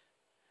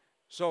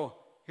 So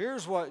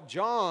here's what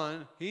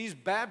John, he's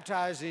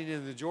baptizing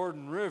in the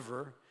Jordan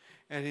River,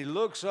 and he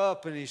looks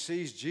up and he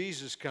sees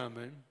Jesus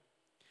coming,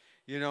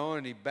 you know,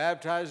 and he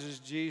baptizes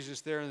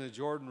Jesus there in the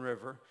Jordan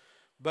River.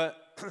 But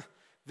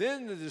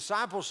then the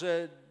disciples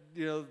said,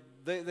 you know,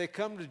 they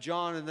come to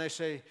John and they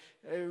say,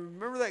 hey,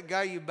 remember that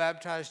guy you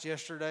baptized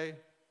yesterday?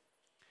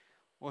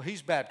 Well,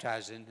 he's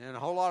baptizing, and a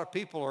whole lot of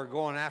people are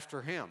going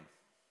after him.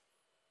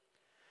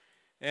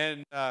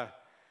 And,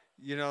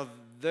 you know,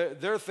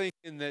 they're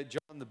thinking that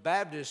John the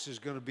Baptist is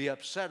going to be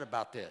upset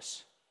about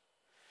this.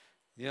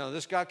 You know,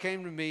 this guy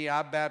came to me,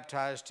 I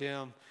baptized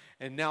him,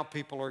 and now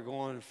people are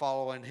going and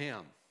following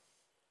him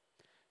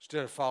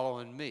instead of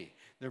following me.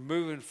 They're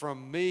moving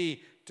from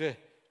me to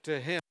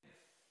him.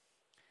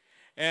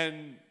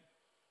 And,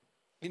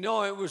 you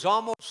know, it was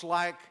almost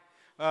like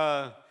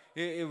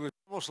it was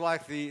almost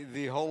like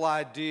the whole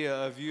idea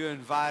of you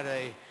invite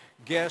a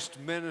guest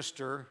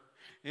minister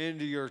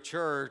into your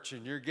church,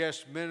 and your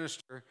guest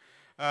minister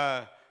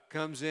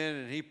comes in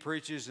and he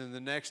preaches, and the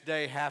next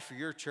day half of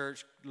your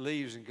church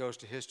leaves and goes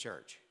to his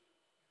church.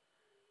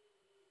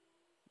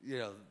 You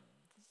know,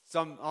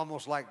 some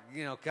almost like,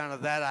 you know, kind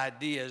of that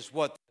idea is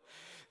what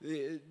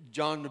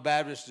John the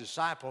Baptist's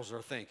disciples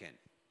are thinking.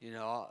 You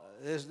know,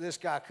 this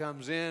guy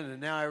comes in and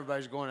now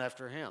everybody's going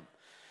after him.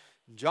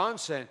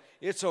 John's saying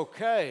it's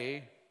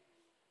okay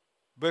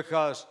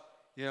because,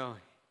 you know,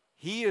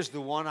 he is the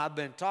one I've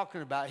been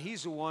talking about.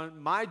 He's the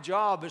one, my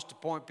job is to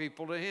point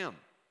people to him.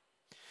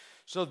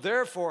 So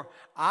therefore,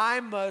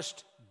 I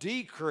must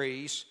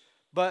decrease,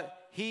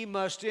 but he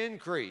must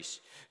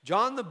increase.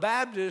 John the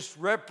Baptist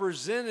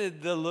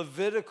represented the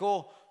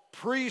Levitical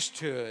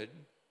priesthood,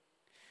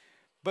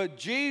 but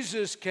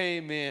Jesus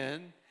came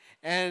in,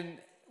 and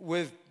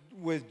with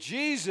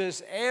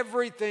Jesus,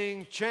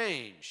 everything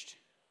changed.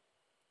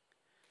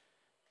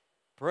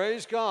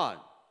 Praise God.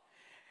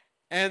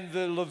 And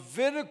the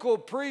Levitical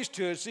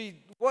priesthood, see,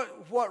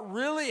 what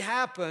really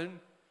happened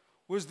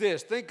was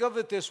this. Think of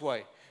it this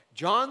way.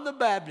 John the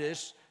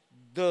Baptist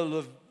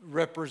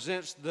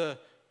represents the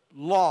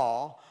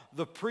law,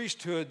 the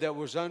priesthood that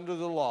was under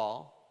the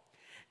law.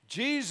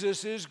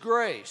 Jesus is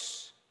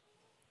grace.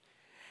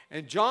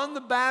 And John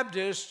the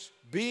Baptist,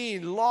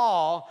 being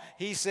law,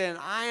 he said,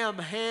 I am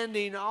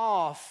handing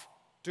off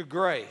to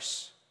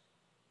grace.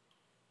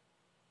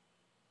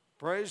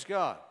 Praise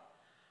God.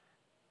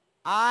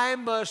 I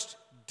must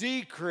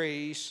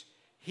decrease,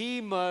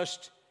 he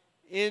must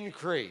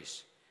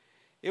increase.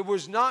 It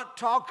was not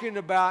talking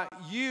about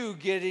you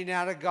getting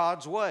out of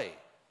God's way.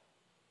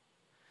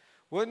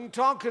 Wasn't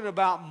talking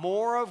about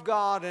more of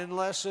God and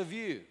less of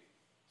you.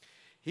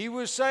 He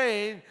was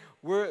saying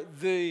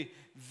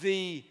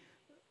the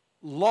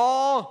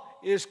law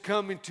is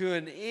coming to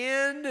an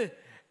end,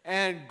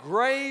 and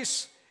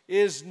grace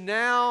is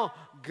now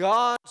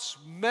God's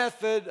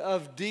method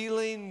of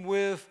dealing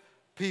with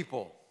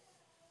people.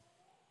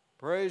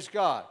 Praise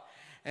God.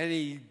 And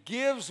he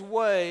gives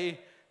way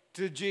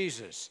to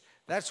Jesus.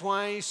 That's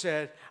why he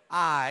said,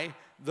 I,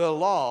 the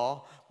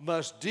law,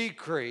 must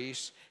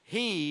decrease.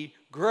 He,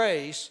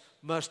 grace,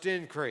 must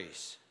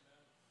increase.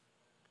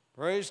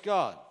 Praise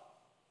God.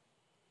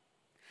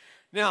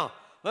 Now,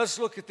 let's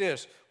look at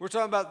this. We're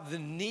talking about the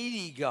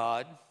needy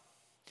God.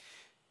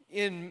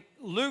 In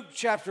Luke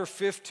chapter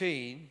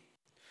 15,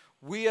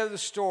 we have the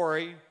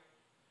story,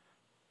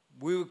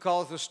 we would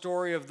call it the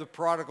story of the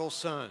prodigal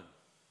son.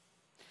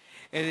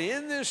 And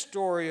in this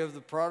story of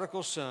the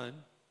prodigal son,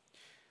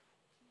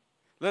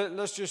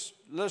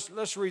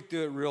 let's read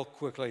through it real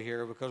quickly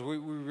here, because we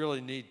really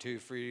need to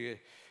for you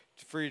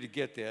to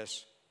get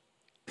this.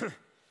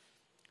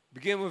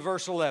 Begin with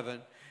verse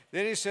 11.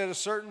 Then he said, a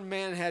certain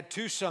man had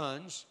 2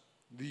 sons.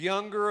 The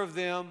younger of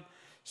them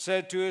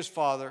said to his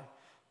father,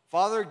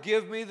 Father,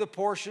 give me the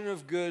portion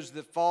of goods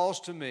that falls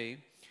to me.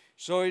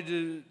 So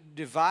he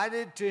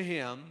divided to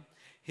him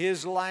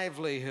his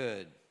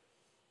livelihood.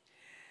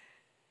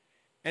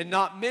 And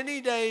not many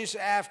days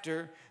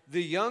after,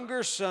 the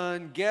younger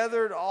son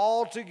gathered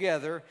all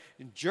together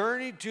and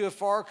journeyed to a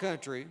far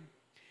country,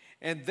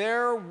 and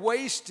there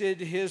wasted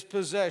his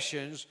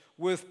possessions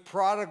with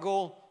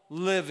prodigal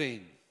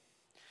living.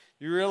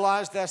 You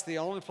realize that's the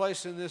only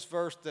place in this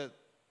verse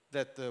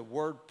that the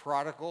word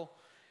prodigal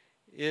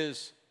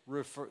is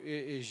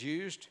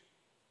used?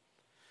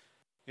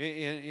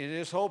 In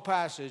this whole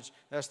passage,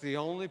 that's the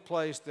only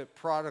place that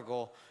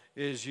prodigal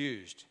is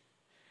used.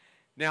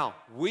 Now,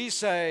 we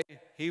say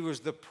he was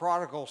the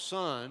prodigal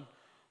son,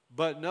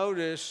 but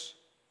notice,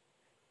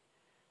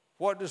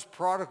 what does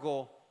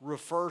prodigal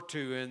refer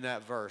to in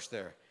that verse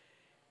there?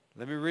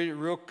 Let me read it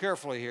real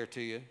carefully here to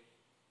you.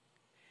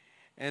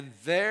 And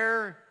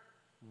there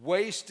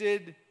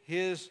wasted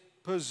his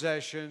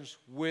possessions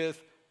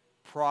with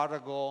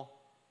prodigal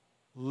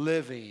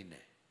living.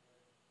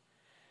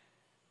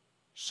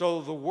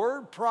 So the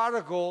word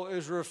prodigal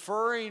is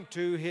referring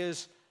to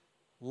his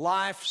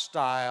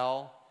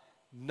lifestyle,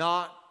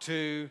 not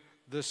to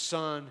the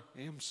son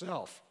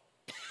himself.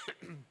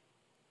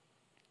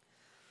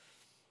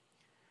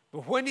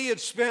 But when he had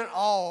spent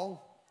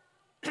all,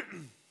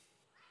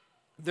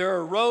 there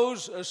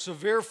arose a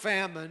severe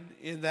famine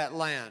in that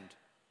land,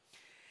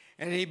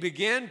 and he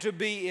began to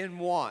be in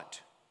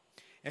want.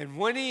 And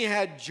when he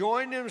had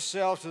joined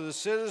himself to the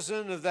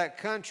citizen of that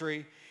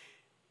country,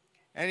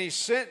 and he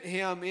sent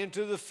him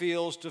into the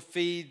fields to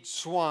feed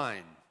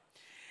swine.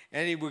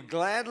 And he would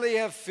gladly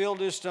have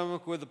filled his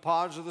stomach with the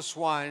pods of the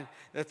swine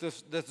that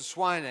the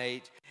swine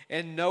ate,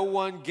 and no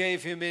one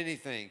gave him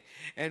anything.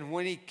 And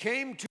when he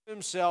came to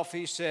himself,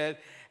 he said,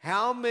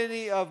 how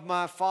many of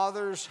my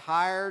father's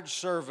hired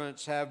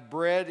servants have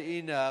bread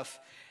enough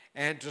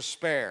and to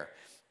spare,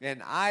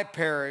 and I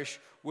perish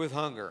with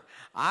hunger?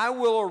 I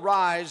will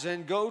arise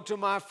and go to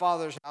my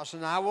father's house,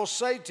 and I will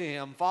say to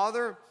him,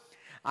 Father,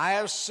 I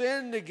have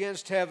sinned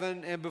against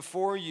heaven and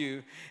before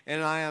you,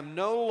 and I am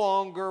no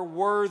longer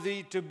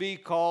worthy to be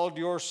called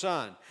your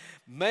son.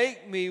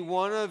 Make me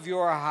one of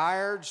your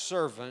hired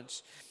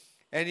servants.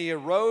 And he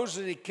arose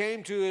and he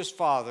came to his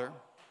father.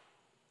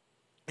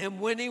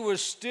 And when he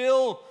was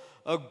still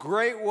a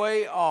great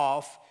way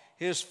off,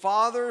 his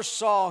father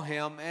saw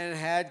him and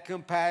had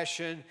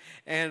compassion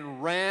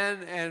and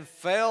ran and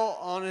fell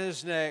on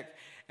his neck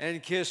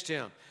and kissed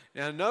him.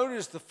 Now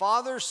notice the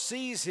father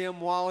sees him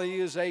while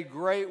he is a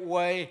great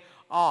way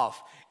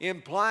off,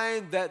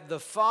 implying that the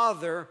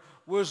father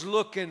was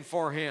looking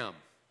for him.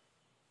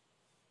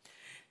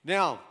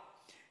 Now,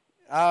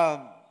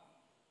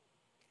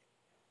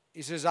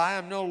 he says, I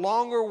am no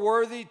longer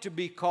worthy to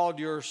be called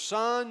your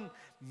son.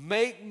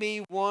 Make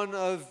me one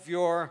of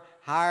your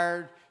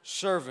hired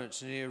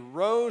servants. And he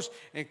arose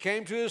and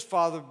came to his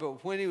father,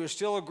 but when he was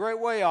still a great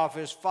way off,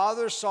 his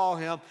father saw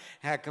him,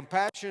 had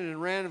compassion,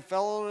 and ran and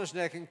fell on his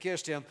neck and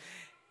kissed him.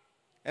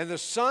 And the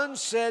son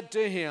said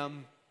to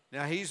him,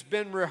 now he's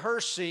been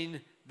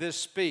rehearsing this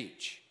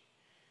speech.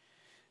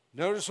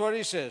 Notice what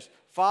he says.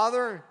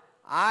 Father,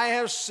 I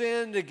have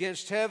sinned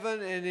against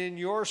heaven and in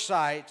your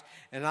sight,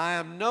 and I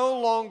am no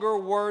longer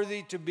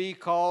worthy to be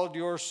called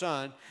your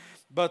son.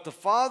 But the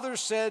father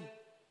said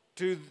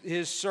to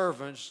his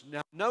servants,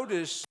 now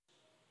notice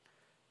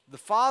the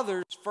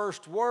father's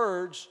first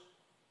words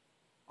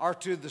are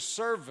to the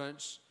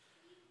servants.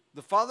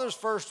 The father's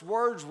first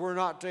words were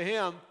not to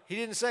him. He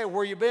didn't say,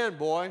 where you been,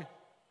 boy?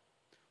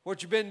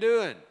 What you been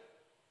doing?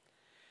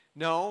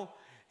 No,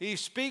 he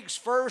speaks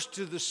first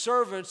to the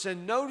servants,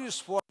 and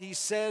notice what he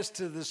says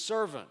to the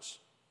servants.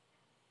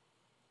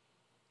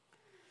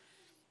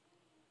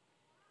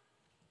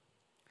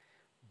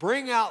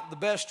 Bring out the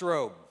best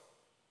robe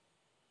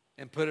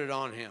and put it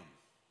on him,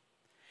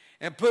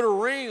 and put a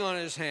ring on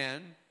his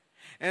hand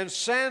and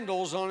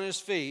sandals on his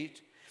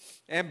feet,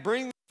 and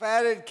bring the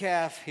fatted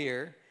calf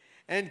here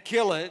and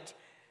kill it,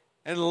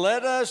 and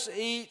let us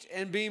eat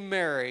and be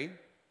merry.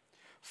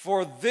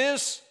 For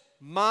this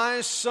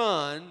my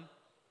son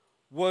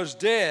was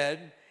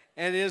dead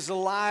and is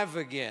alive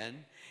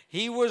again.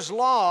 He was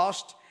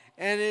lost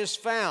and is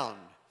found.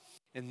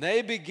 And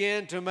they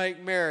began to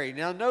make merry.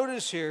 Now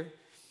notice here,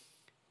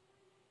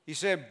 he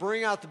said,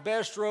 bring out the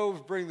best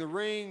robes, bring the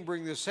ring,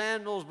 bring the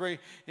sandals,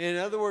 in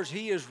other words,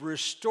 he is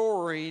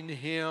restoring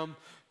him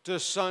to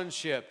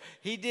sonship.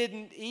 He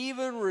didn't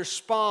even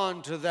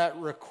respond to that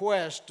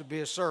request to be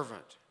a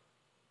servant.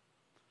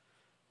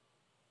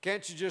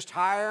 Can't you just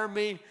hire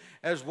me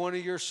as one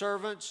of your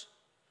servants?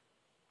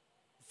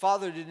 The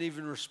father didn't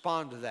even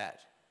respond to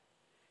that.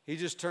 He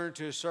just turned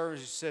to his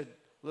servants and said,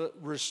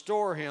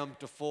 restore him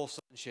to full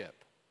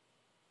sonship.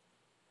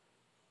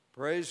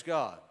 Praise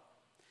God.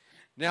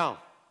 Now,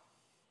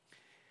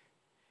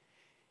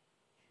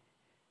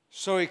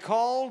 so he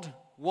called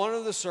one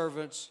of the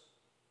servants.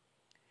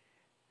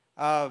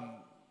 I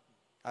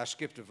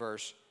skipped a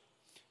verse.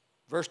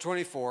 Verse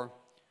 24.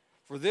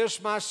 For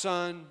this my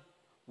son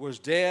was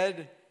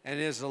dead and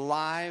is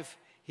alive.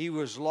 He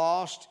was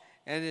lost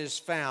and is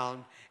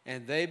found.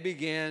 And they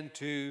began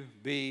to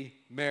be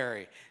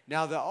merry.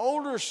 Now the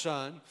older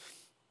son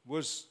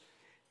was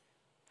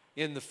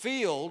in the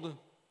field,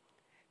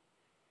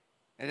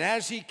 and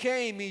as he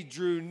came, he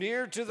drew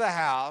near to the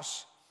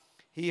house.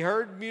 He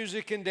heard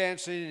music and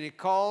dancing, and he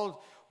called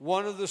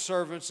one of the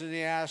servants, and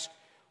he asked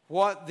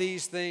what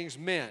these things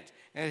meant.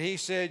 And he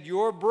said,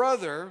 your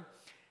brother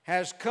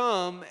has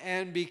come,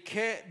 and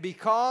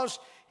because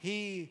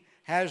he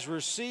has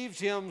received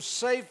him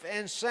safe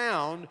and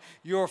sound,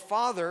 your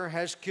father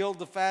has killed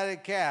the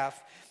fatted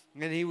calf.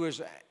 And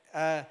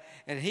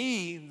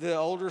he, the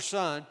older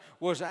son,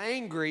 was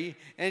angry,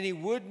 and he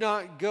would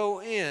not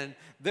go in.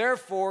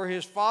 Therefore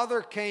his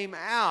father came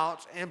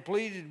out and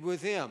pleaded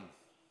with him.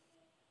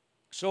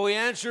 So he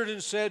answered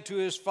and said to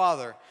his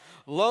father,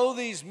 lo,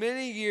 these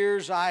many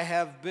years I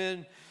have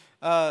been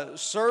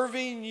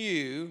serving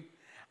you.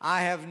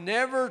 I have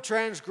never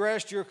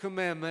transgressed your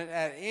commandment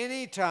at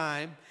any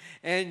time,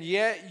 and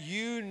yet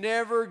you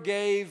never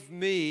gave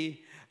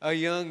me a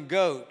young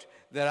goat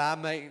that I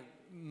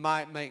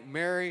might make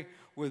merry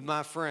with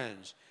my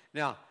friends.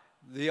 Now,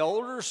 the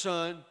older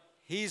son,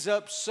 he's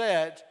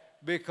upset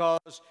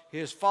because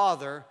his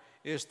father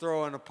is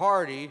throwing a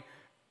party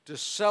to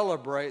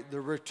celebrate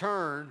the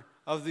return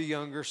of the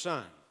younger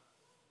son.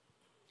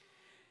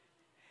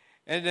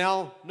 And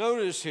now,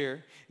 notice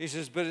here, he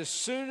says, but as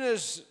soon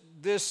as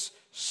this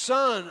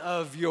son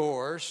of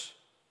yours,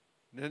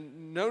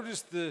 and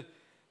notice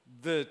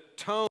the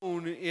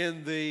tone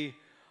in the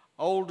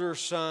older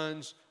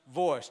son's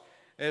voice.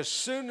 As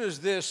soon as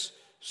this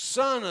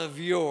son of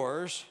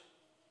yours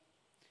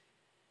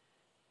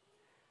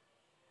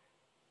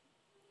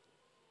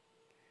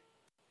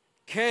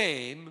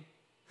came,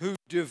 who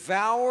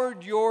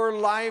devoured your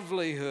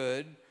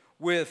livelihood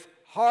with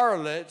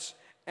harlots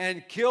and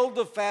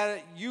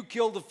you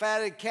killed the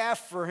fatted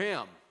calf for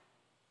him.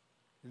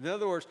 In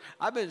other words,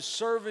 I've been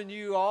serving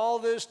you all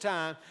this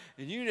time,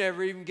 and you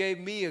never even gave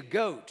me a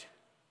goat,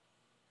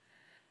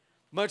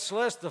 much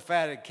less the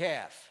fatted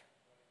calf.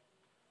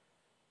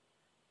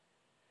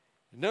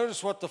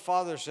 Notice what the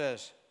father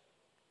says.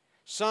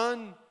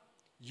 Son,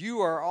 you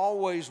are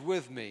always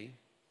with me,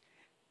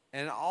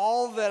 and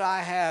all that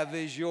I have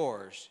is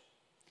yours.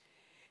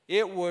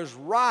 It was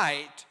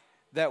right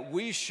that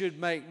we should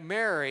make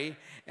merry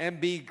and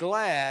be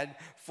glad,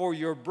 for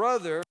your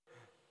brother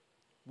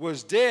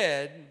was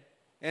dead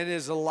and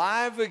is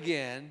alive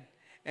again,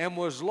 and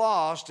was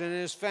lost and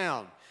is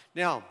found.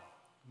 Now,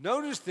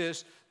 notice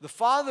this. The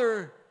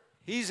father,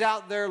 he's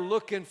out there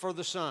looking for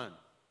the son.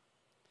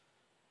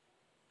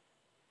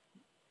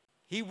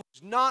 He was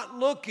not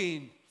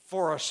looking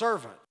for a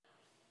servant.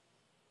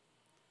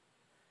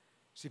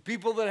 See,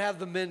 people that have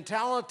the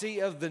mentality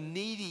of the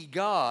needy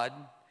God,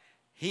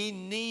 he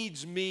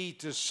needs me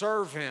to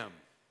serve him.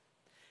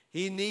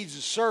 He needs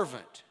a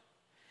servant.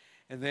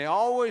 And they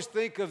always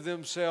think of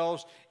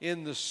themselves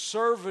in the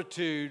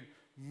servitude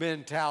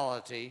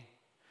mentality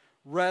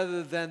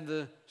rather than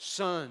the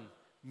son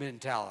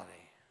mentality.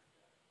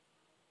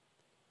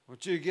 I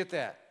want you to get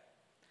that.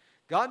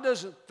 God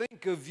doesn't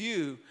think of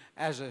you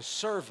as a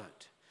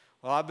servant.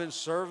 Well, I've been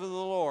serving the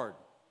Lord.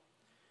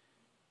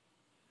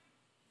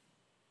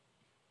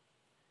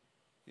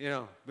 You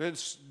know,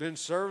 been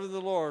serving the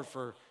Lord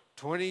for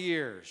 20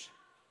 years.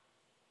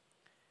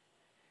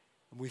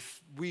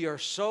 We are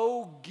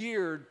so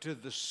geared to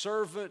the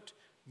servant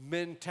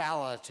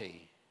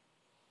mentality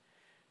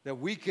that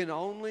we can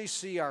only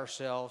see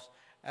ourselves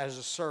as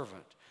a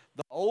servant.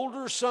 The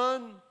older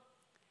son,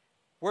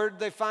 where did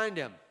they find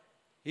him?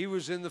 He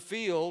was in the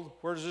field.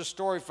 Where does this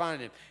story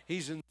find him?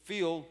 He's in the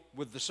field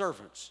with the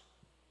servants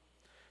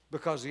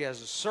because he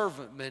has a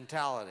servant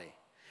mentality.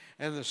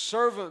 And the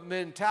servant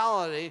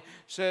mentality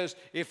says,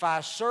 if I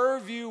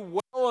serve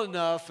you well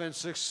enough and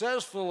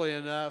successfully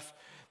enough,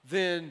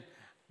 then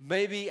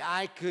maybe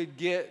I could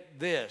get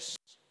this.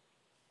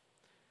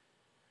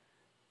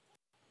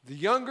 The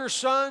younger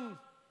son,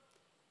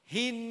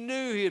 he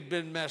knew he had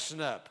been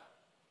messing up.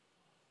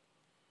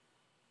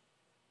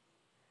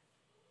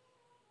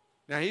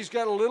 Now, he's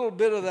got a little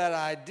bit of that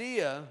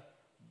idea,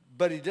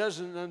 but he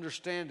doesn't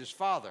understand his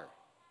father.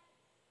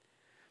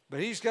 But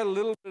he's got a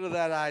little bit of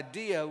that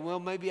idea, well,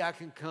 maybe I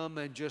can come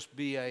and just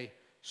be a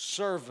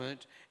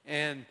servant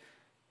and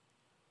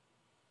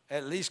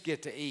at least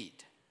get to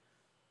eat.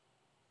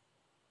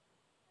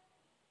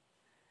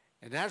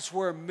 And that's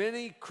where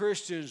many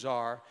Christians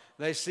are.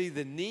 They see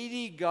the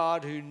needy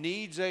God who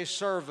needs a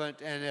servant,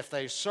 and if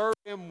they serve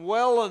him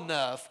well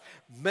enough,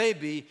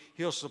 maybe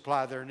he'll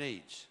supply their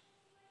needs.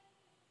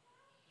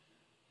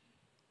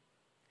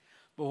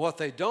 But what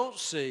they don't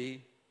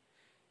see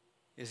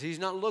is he's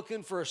not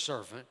looking for a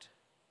servant.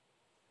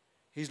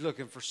 He's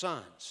looking for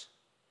sons.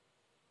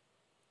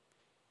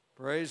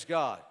 Praise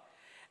God.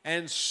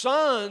 And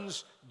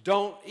sons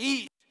don't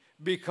eat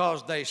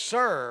because they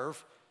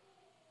serve.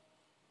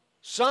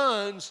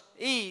 Sons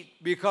eat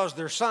because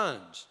they're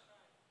sons.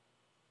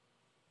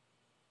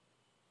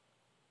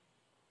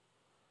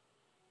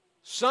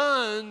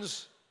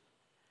 Sons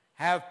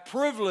have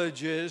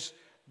privileges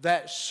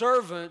that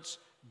servants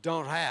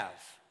don't have.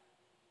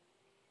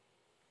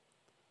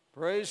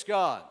 Praise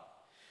God.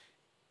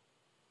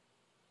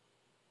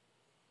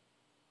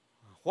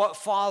 What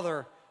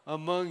father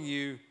among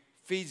you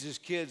feeds his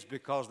kids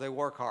because they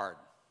work hard?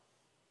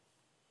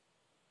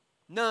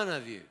 None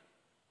of you.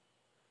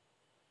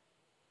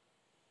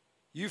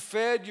 You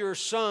fed your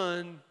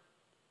son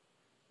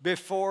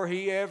before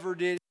he ever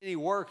did any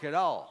work at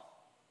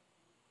all.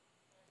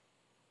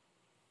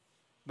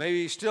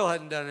 Maybe he still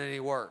hadn't done any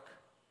work,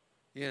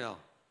 no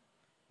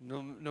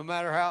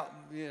matter how,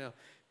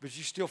 but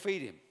you still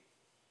feed him.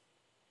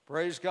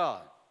 Praise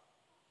God.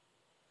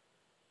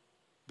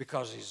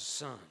 Because he's a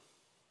son.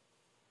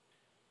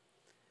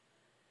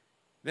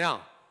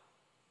 Now,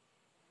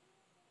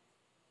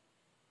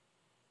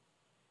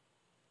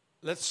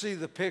 let's see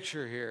the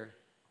picture here.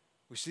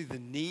 We see the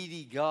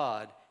needy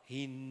God.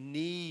 He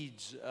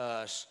needs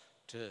us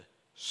to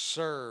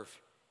serve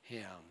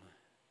him.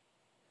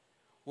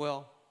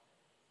 Well,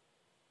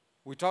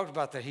 we talked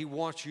about that he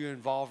wants you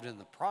involved in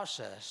the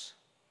process.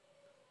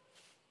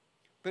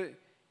 But,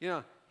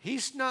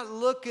 he's not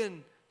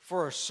looking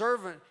for a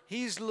servant.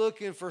 He's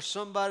looking for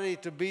somebody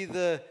to be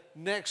the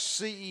next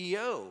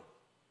CEO.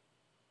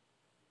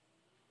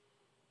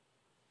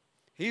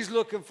 He's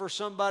looking for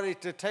somebody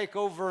to take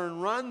over and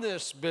run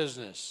this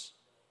business.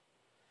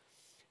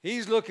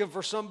 He's looking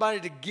for somebody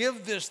to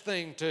give this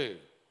thing to.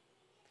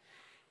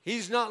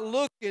 He's not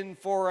looking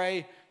for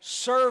a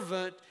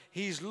servant.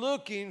 He's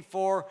looking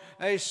for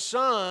a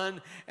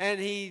son. And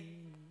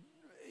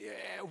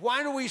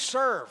why do we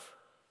serve?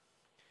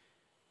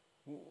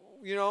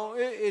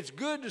 It's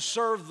good to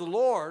serve the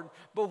Lord,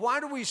 but why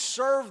do we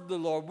serve the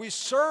Lord? We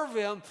serve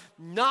him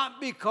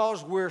not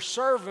because we're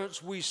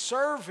servants. We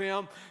serve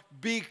him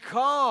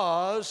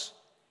because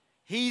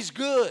he's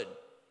good.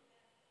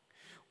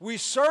 We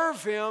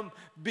serve him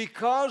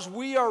because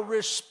we are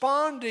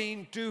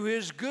responding to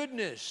his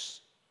goodness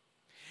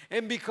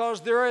and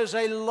because there is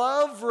a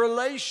love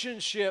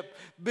relationship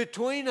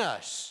between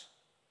us.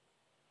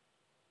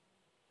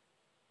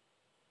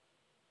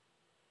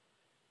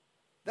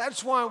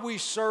 That's why we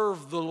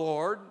serve the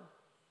Lord,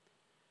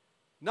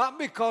 not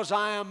because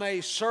I am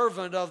a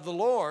servant of the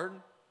Lord,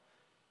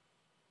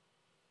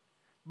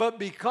 but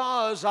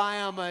because I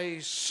am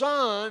a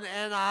son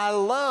and I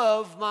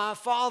love my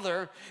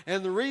Father.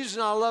 And the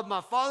reason I love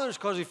my Father is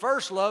because he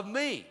first loved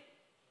me.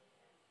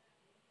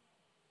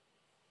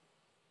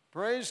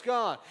 Praise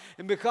God.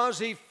 And because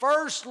he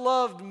first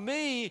loved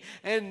me,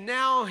 and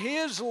now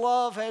his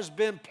love has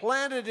been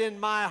planted in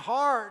my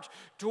heart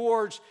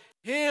towards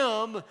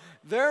him,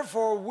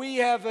 therefore we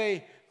have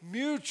a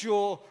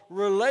mutual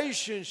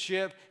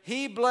relationship.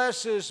 He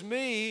blesses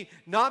me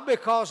not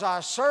because I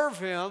serve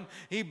him.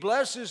 He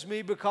blesses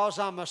me because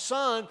I'm a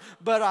son,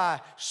 but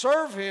I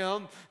serve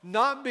him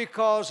not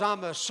because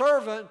I'm a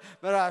servant,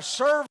 but I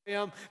serve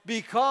him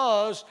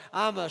because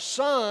I'm a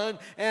son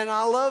and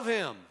I love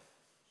him.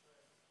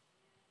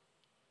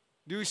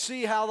 Do you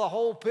see how the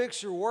whole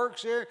picture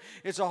works here?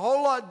 It's a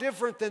whole lot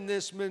different than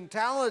this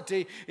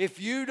mentality. If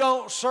you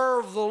don't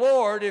serve the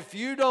Lord, if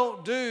you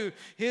don't do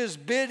his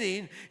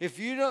bidding, if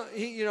you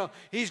don't,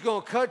 he's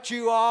going to cut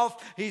you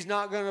off. He's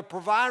not going to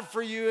provide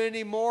for you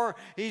anymore.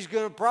 He's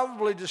going to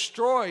probably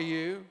destroy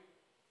you.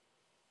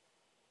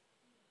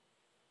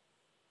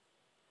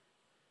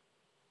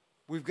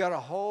 We've got a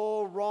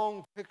whole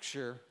wrong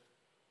picture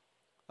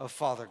of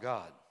Father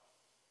God.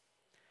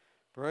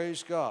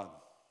 Praise God.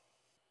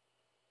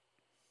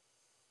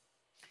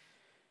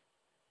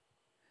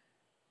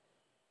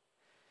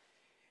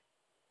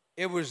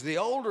 It was the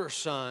older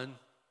son.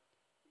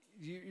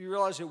 You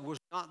realize it was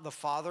not the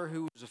father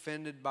who was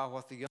offended by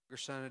what the younger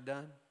son had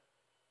done?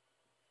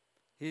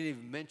 He didn't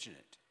even mention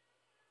it.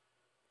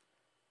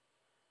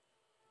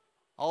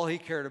 All he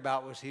cared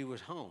about was he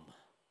was home.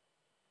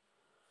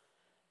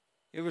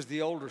 It was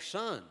the older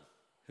son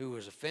who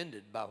was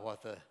offended by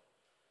what the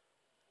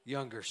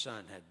younger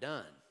son had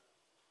done.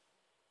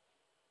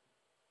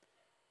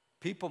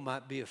 People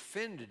might be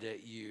offended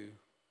at you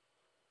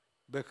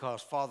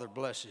because Father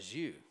blesses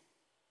you.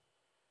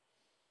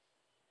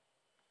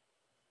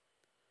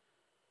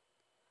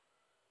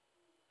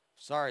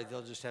 Sorry,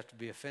 they'll just have to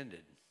be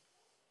offended.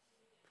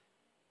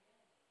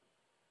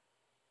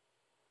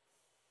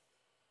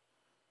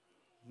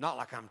 Not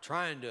like I'm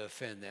trying to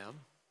offend them.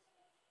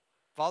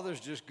 Father's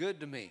just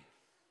good to me.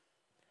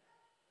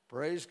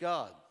 Praise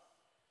God.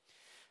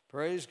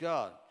 Praise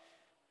God.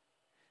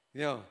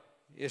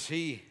 Is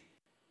he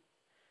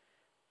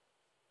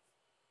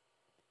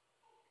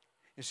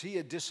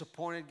a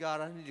disappointed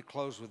God? I need to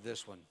close with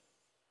this one.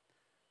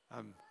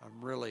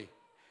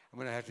 I'm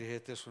going to have to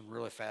hit this one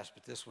really fast,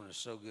 but this one is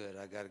so good.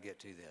 I got to get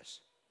to this.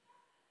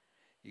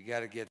 You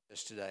got to get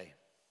this today.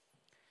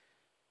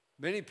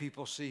 Many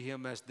people see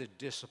him as the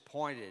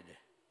disappointed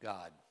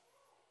God.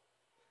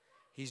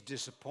 He's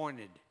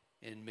disappointed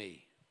in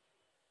me.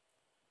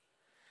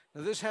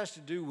 Now, this has to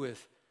do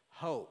with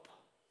hope.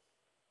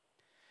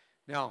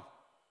 Now,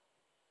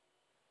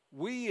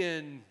 we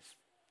in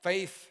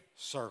faith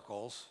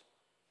circles,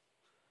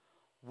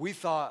 we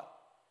thought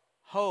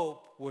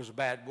hope was a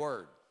bad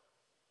word.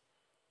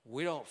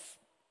 We don't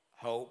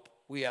hope,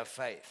 we have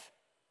faith.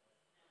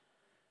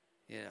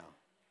 You know.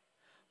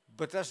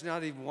 But that's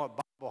not even what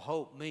Bible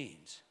hope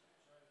means.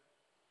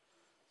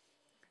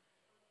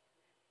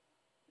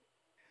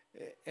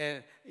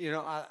 And you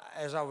know,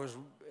 as I was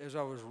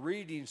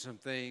reading some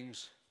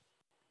things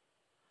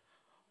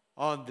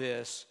on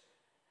this,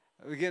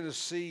 I began to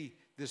see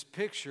this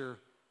picture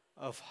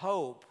of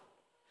hope,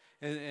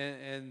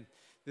 and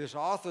this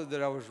author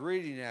that I was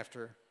reading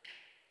after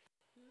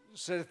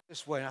said it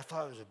this way, and I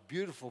thought it was a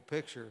beautiful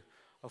picture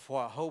of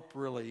what hope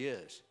really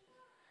is.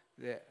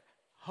 That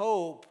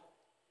hope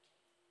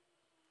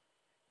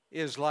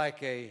is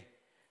like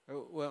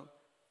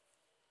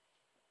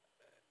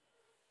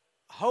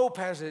hope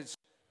has its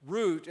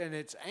root and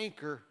its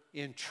anchor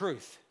in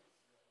truth.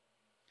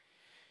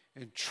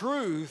 And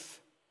truth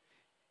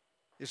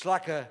is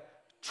like a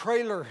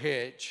trailer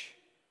hitch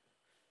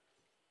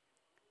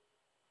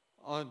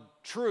on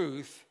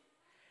truth.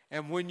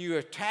 And when you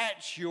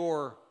attach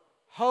your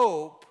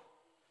hope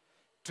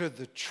to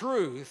the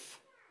truth,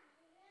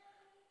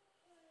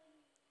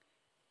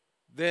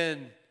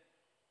 then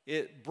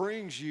it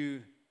brings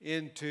you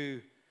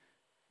into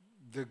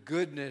the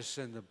goodness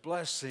and the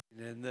blessing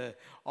and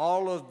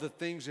all of the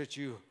things that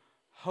you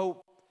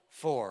hope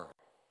for.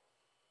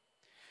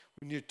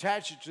 When you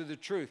attach it to the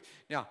truth.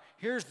 Now,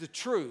 here's the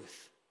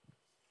truth.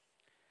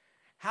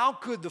 How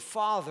could the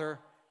Father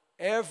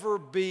ever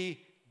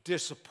be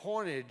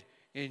disappointed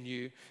in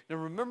you? Now,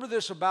 remember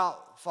this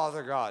about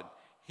Father God.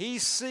 He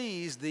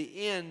sees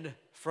the end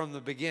from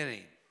the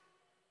beginning.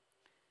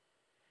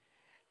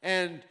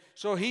 And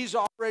so he's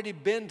already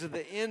been to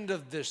the end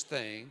of this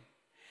thing.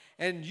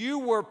 And you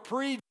were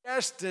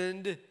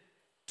predestined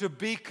to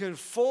be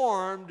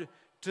conformed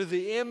to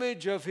the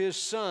image of his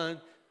Son,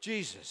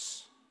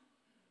 Jesus.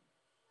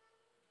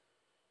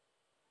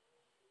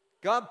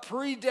 God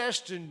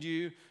predestined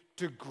you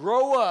to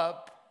grow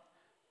up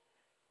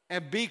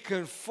and be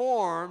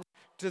conformed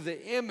to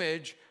the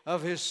image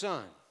of his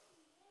Son.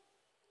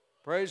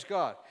 Praise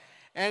God.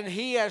 And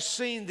he has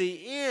seen the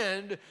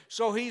end,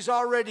 so he's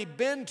already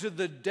been to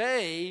the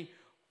day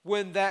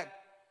when that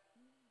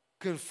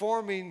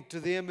conforming to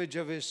the image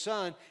of his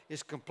Son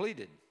is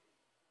completed.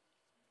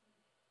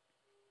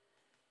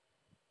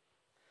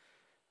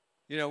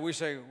 You know, we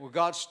say, well,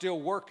 God's still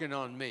working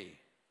on me.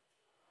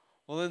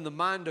 Well, in the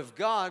mind of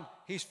God,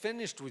 he's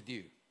finished with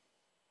you.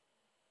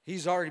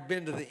 He's already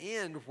been to the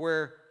end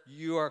where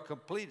you are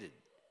completed.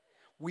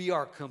 We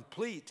are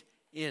complete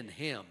in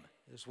him,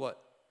 is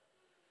what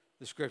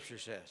the scripture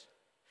says.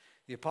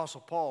 The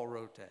Apostle Paul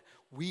wrote that.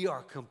 We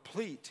are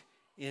complete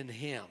in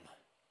him,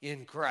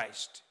 in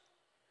Christ.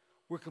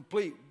 We're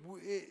complete.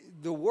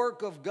 The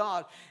work of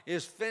God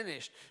is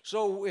finished.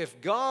 So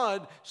if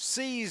God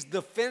sees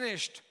the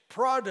finished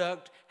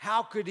product,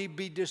 how could he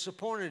be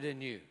disappointed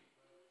in you?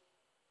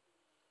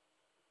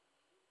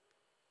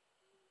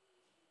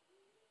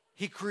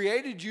 He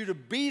created you to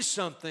be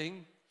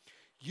something.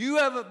 You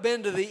haven't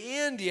been to the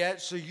end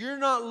yet, so you're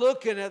not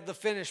looking at the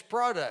finished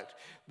product.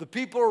 The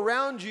people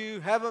around you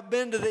haven't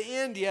been to the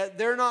end yet.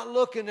 They're not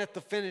looking at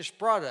the finished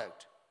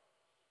product.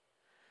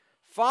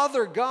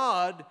 Father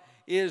God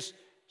is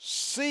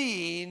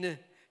seeing,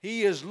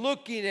 he is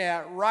looking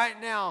at right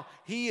now,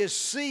 he is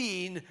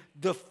seeing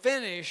the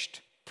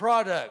finished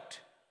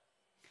product.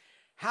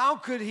 How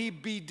could he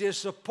be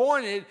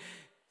disappointed?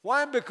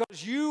 Why?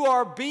 Because you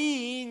are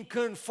being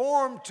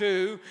conformed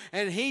to,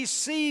 and he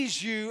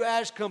sees you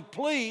as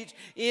complete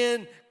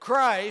in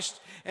Christ.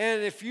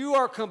 And if you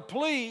are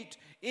complete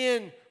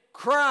in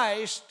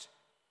Christ,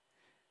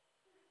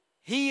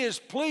 he is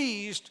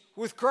pleased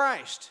with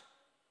Christ.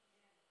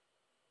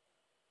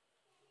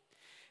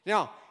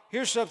 Now,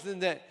 here's something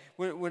that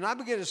when I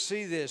begin to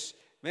see this,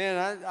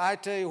 man, I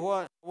tell you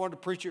what, I wanted to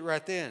preach it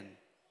right then.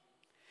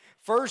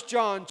 1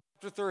 John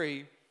chapter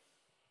 3.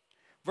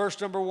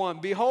 Verse number 1,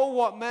 behold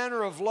what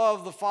manner of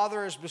love the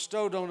Father has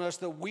bestowed on us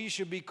that we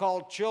should be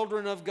called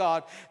children of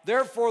God.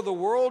 Therefore the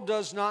world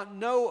does not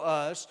know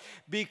us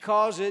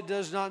because it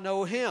does not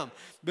know him.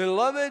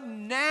 Beloved,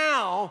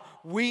 now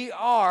we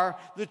are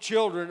the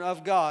children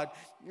of God.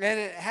 And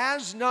it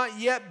has not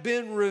yet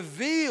been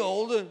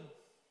revealed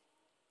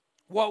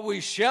what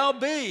we shall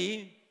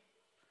be.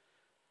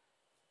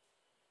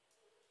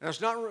 Now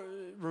it's not,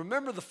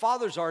 remember the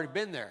Father's already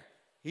been there.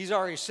 He's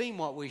already seen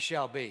what we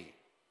shall be.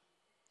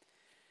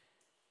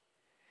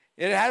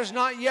 It has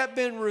not yet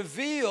been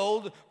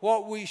revealed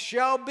what we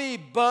shall be,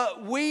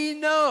 but we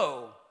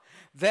know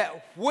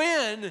that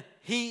when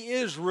he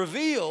is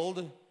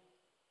revealed,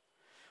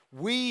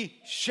 we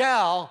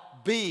shall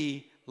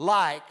be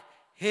like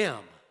Him.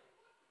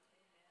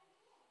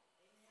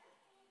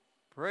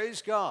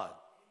 Praise God.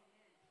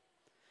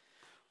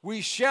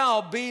 We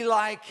shall be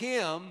like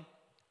Him,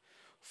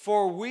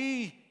 for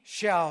we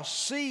shall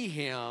see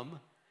Him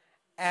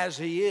as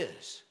He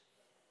is.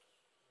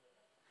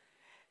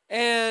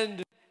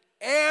 And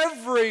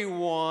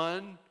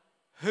everyone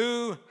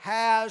who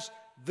has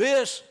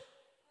this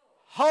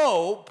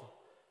hope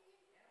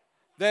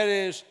that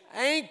is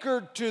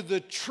anchored to the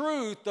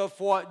truth of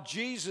what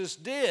Jesus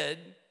did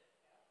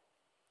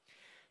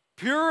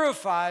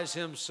purifies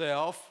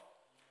himself.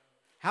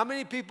 How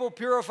many people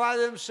purify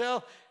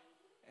themselves?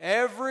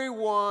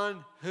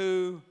 Everyone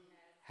who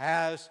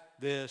has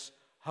this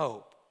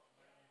hope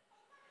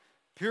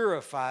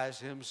purifies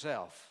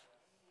himself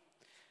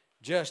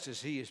just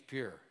as he is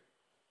pure.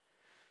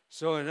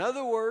 So in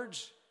other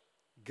words,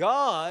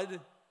 God,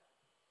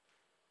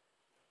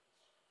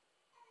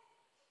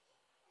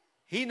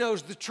 He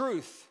knows the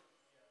truth.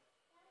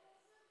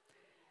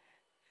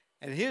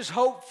 And His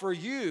hope for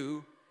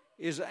you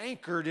is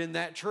anchored in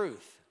that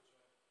truth.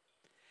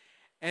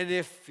 And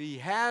if He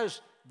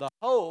has the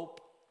hope,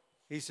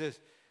 He says,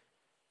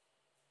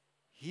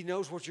 He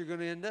knows what you're going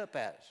to end up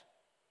as.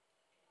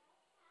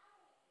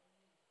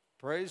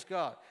 Praise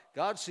God.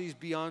 God sees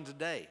beyond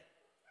today.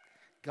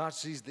 God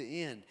sees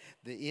the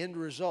end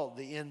result,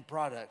 the end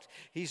product.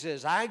 He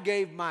says, I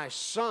gave my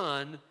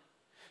Son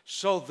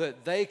so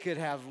that they could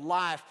have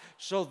life,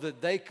 so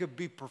that they could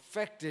be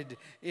perfected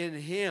in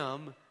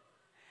Him.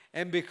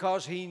 And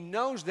because He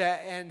knows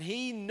that, and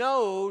He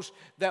knows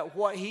that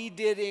what He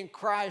did in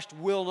Christ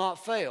will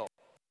not fail.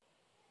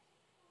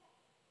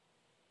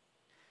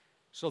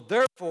 So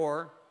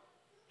therefore,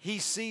 He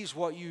sees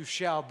what you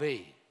shall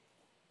be.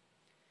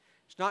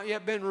 It's not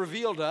yet been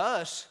revealed to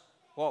us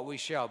what we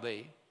shall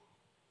be.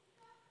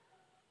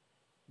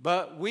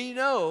 But we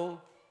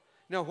know.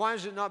 Now, why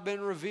has it not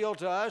been revealed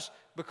to us?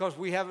 Because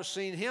we haven't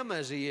seen Him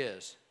as He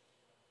is.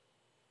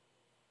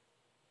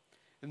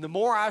 And the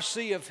more I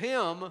see of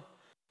Him,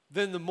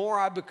 then the more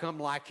I become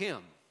like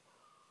Him.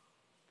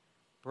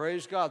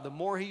 Praise God. The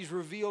more He's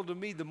revealed to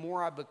me, the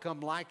more I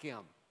become like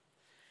Him.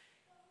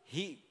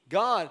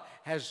 God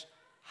has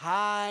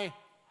high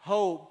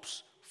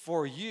hopes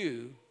for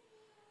you,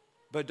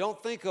 but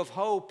don't think of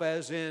hope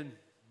as in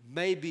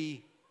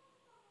maybe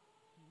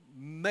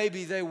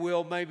they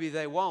will, maybe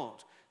they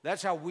won't.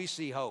 That's how we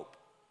see hope.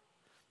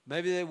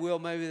 Maybe they will,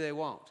 maybe they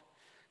won't.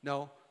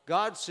 No,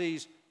 God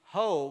sees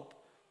hope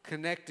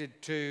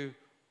connected to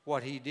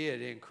what He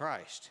did in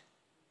Christ.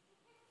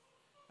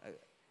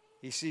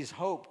 He sees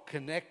hope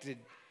connected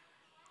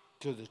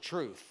to the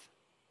truth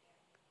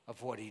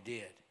of what He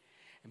did.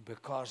 And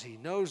because He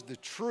knows the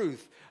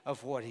truth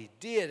of what He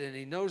did, and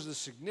He knows the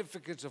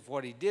significance of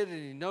what He did,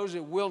 and He knows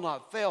it will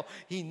not fail,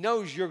 He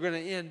knows you're going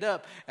to end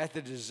up at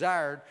the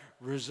desired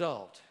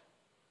result.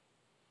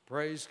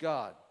 Praise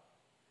God.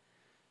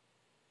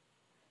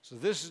 So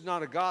this is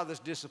not a God that's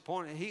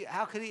disappointed.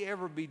 How could He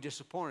ever be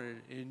disappointed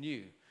in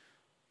you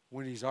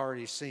when He's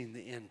already seen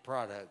the end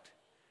product,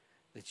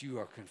 that you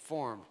are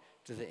conformed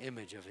to the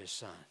image of His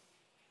Son?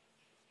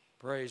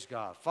 Praise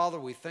God. Father,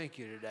 we thank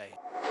You today.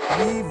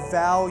 We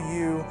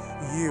value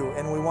you,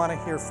 and we want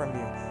to hear from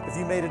you. If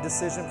you made a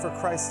decision for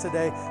Christ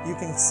today, you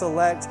can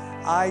select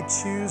I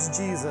Choose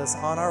Jesus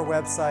on our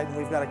website, and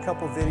we've got a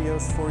couple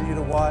videos for you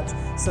to watch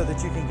so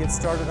that you can get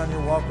started on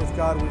your walk with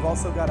God. We've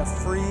also got a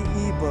free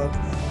ebook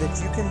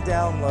that you can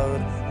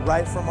download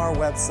right from our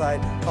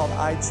website called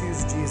I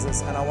Choose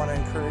Jesus, and I want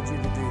to encourage you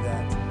to do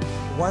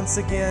that. Once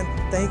again,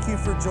 thank you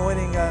for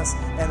joining us,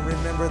 and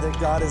remember that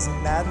God is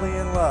madly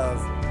in love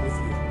with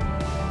you.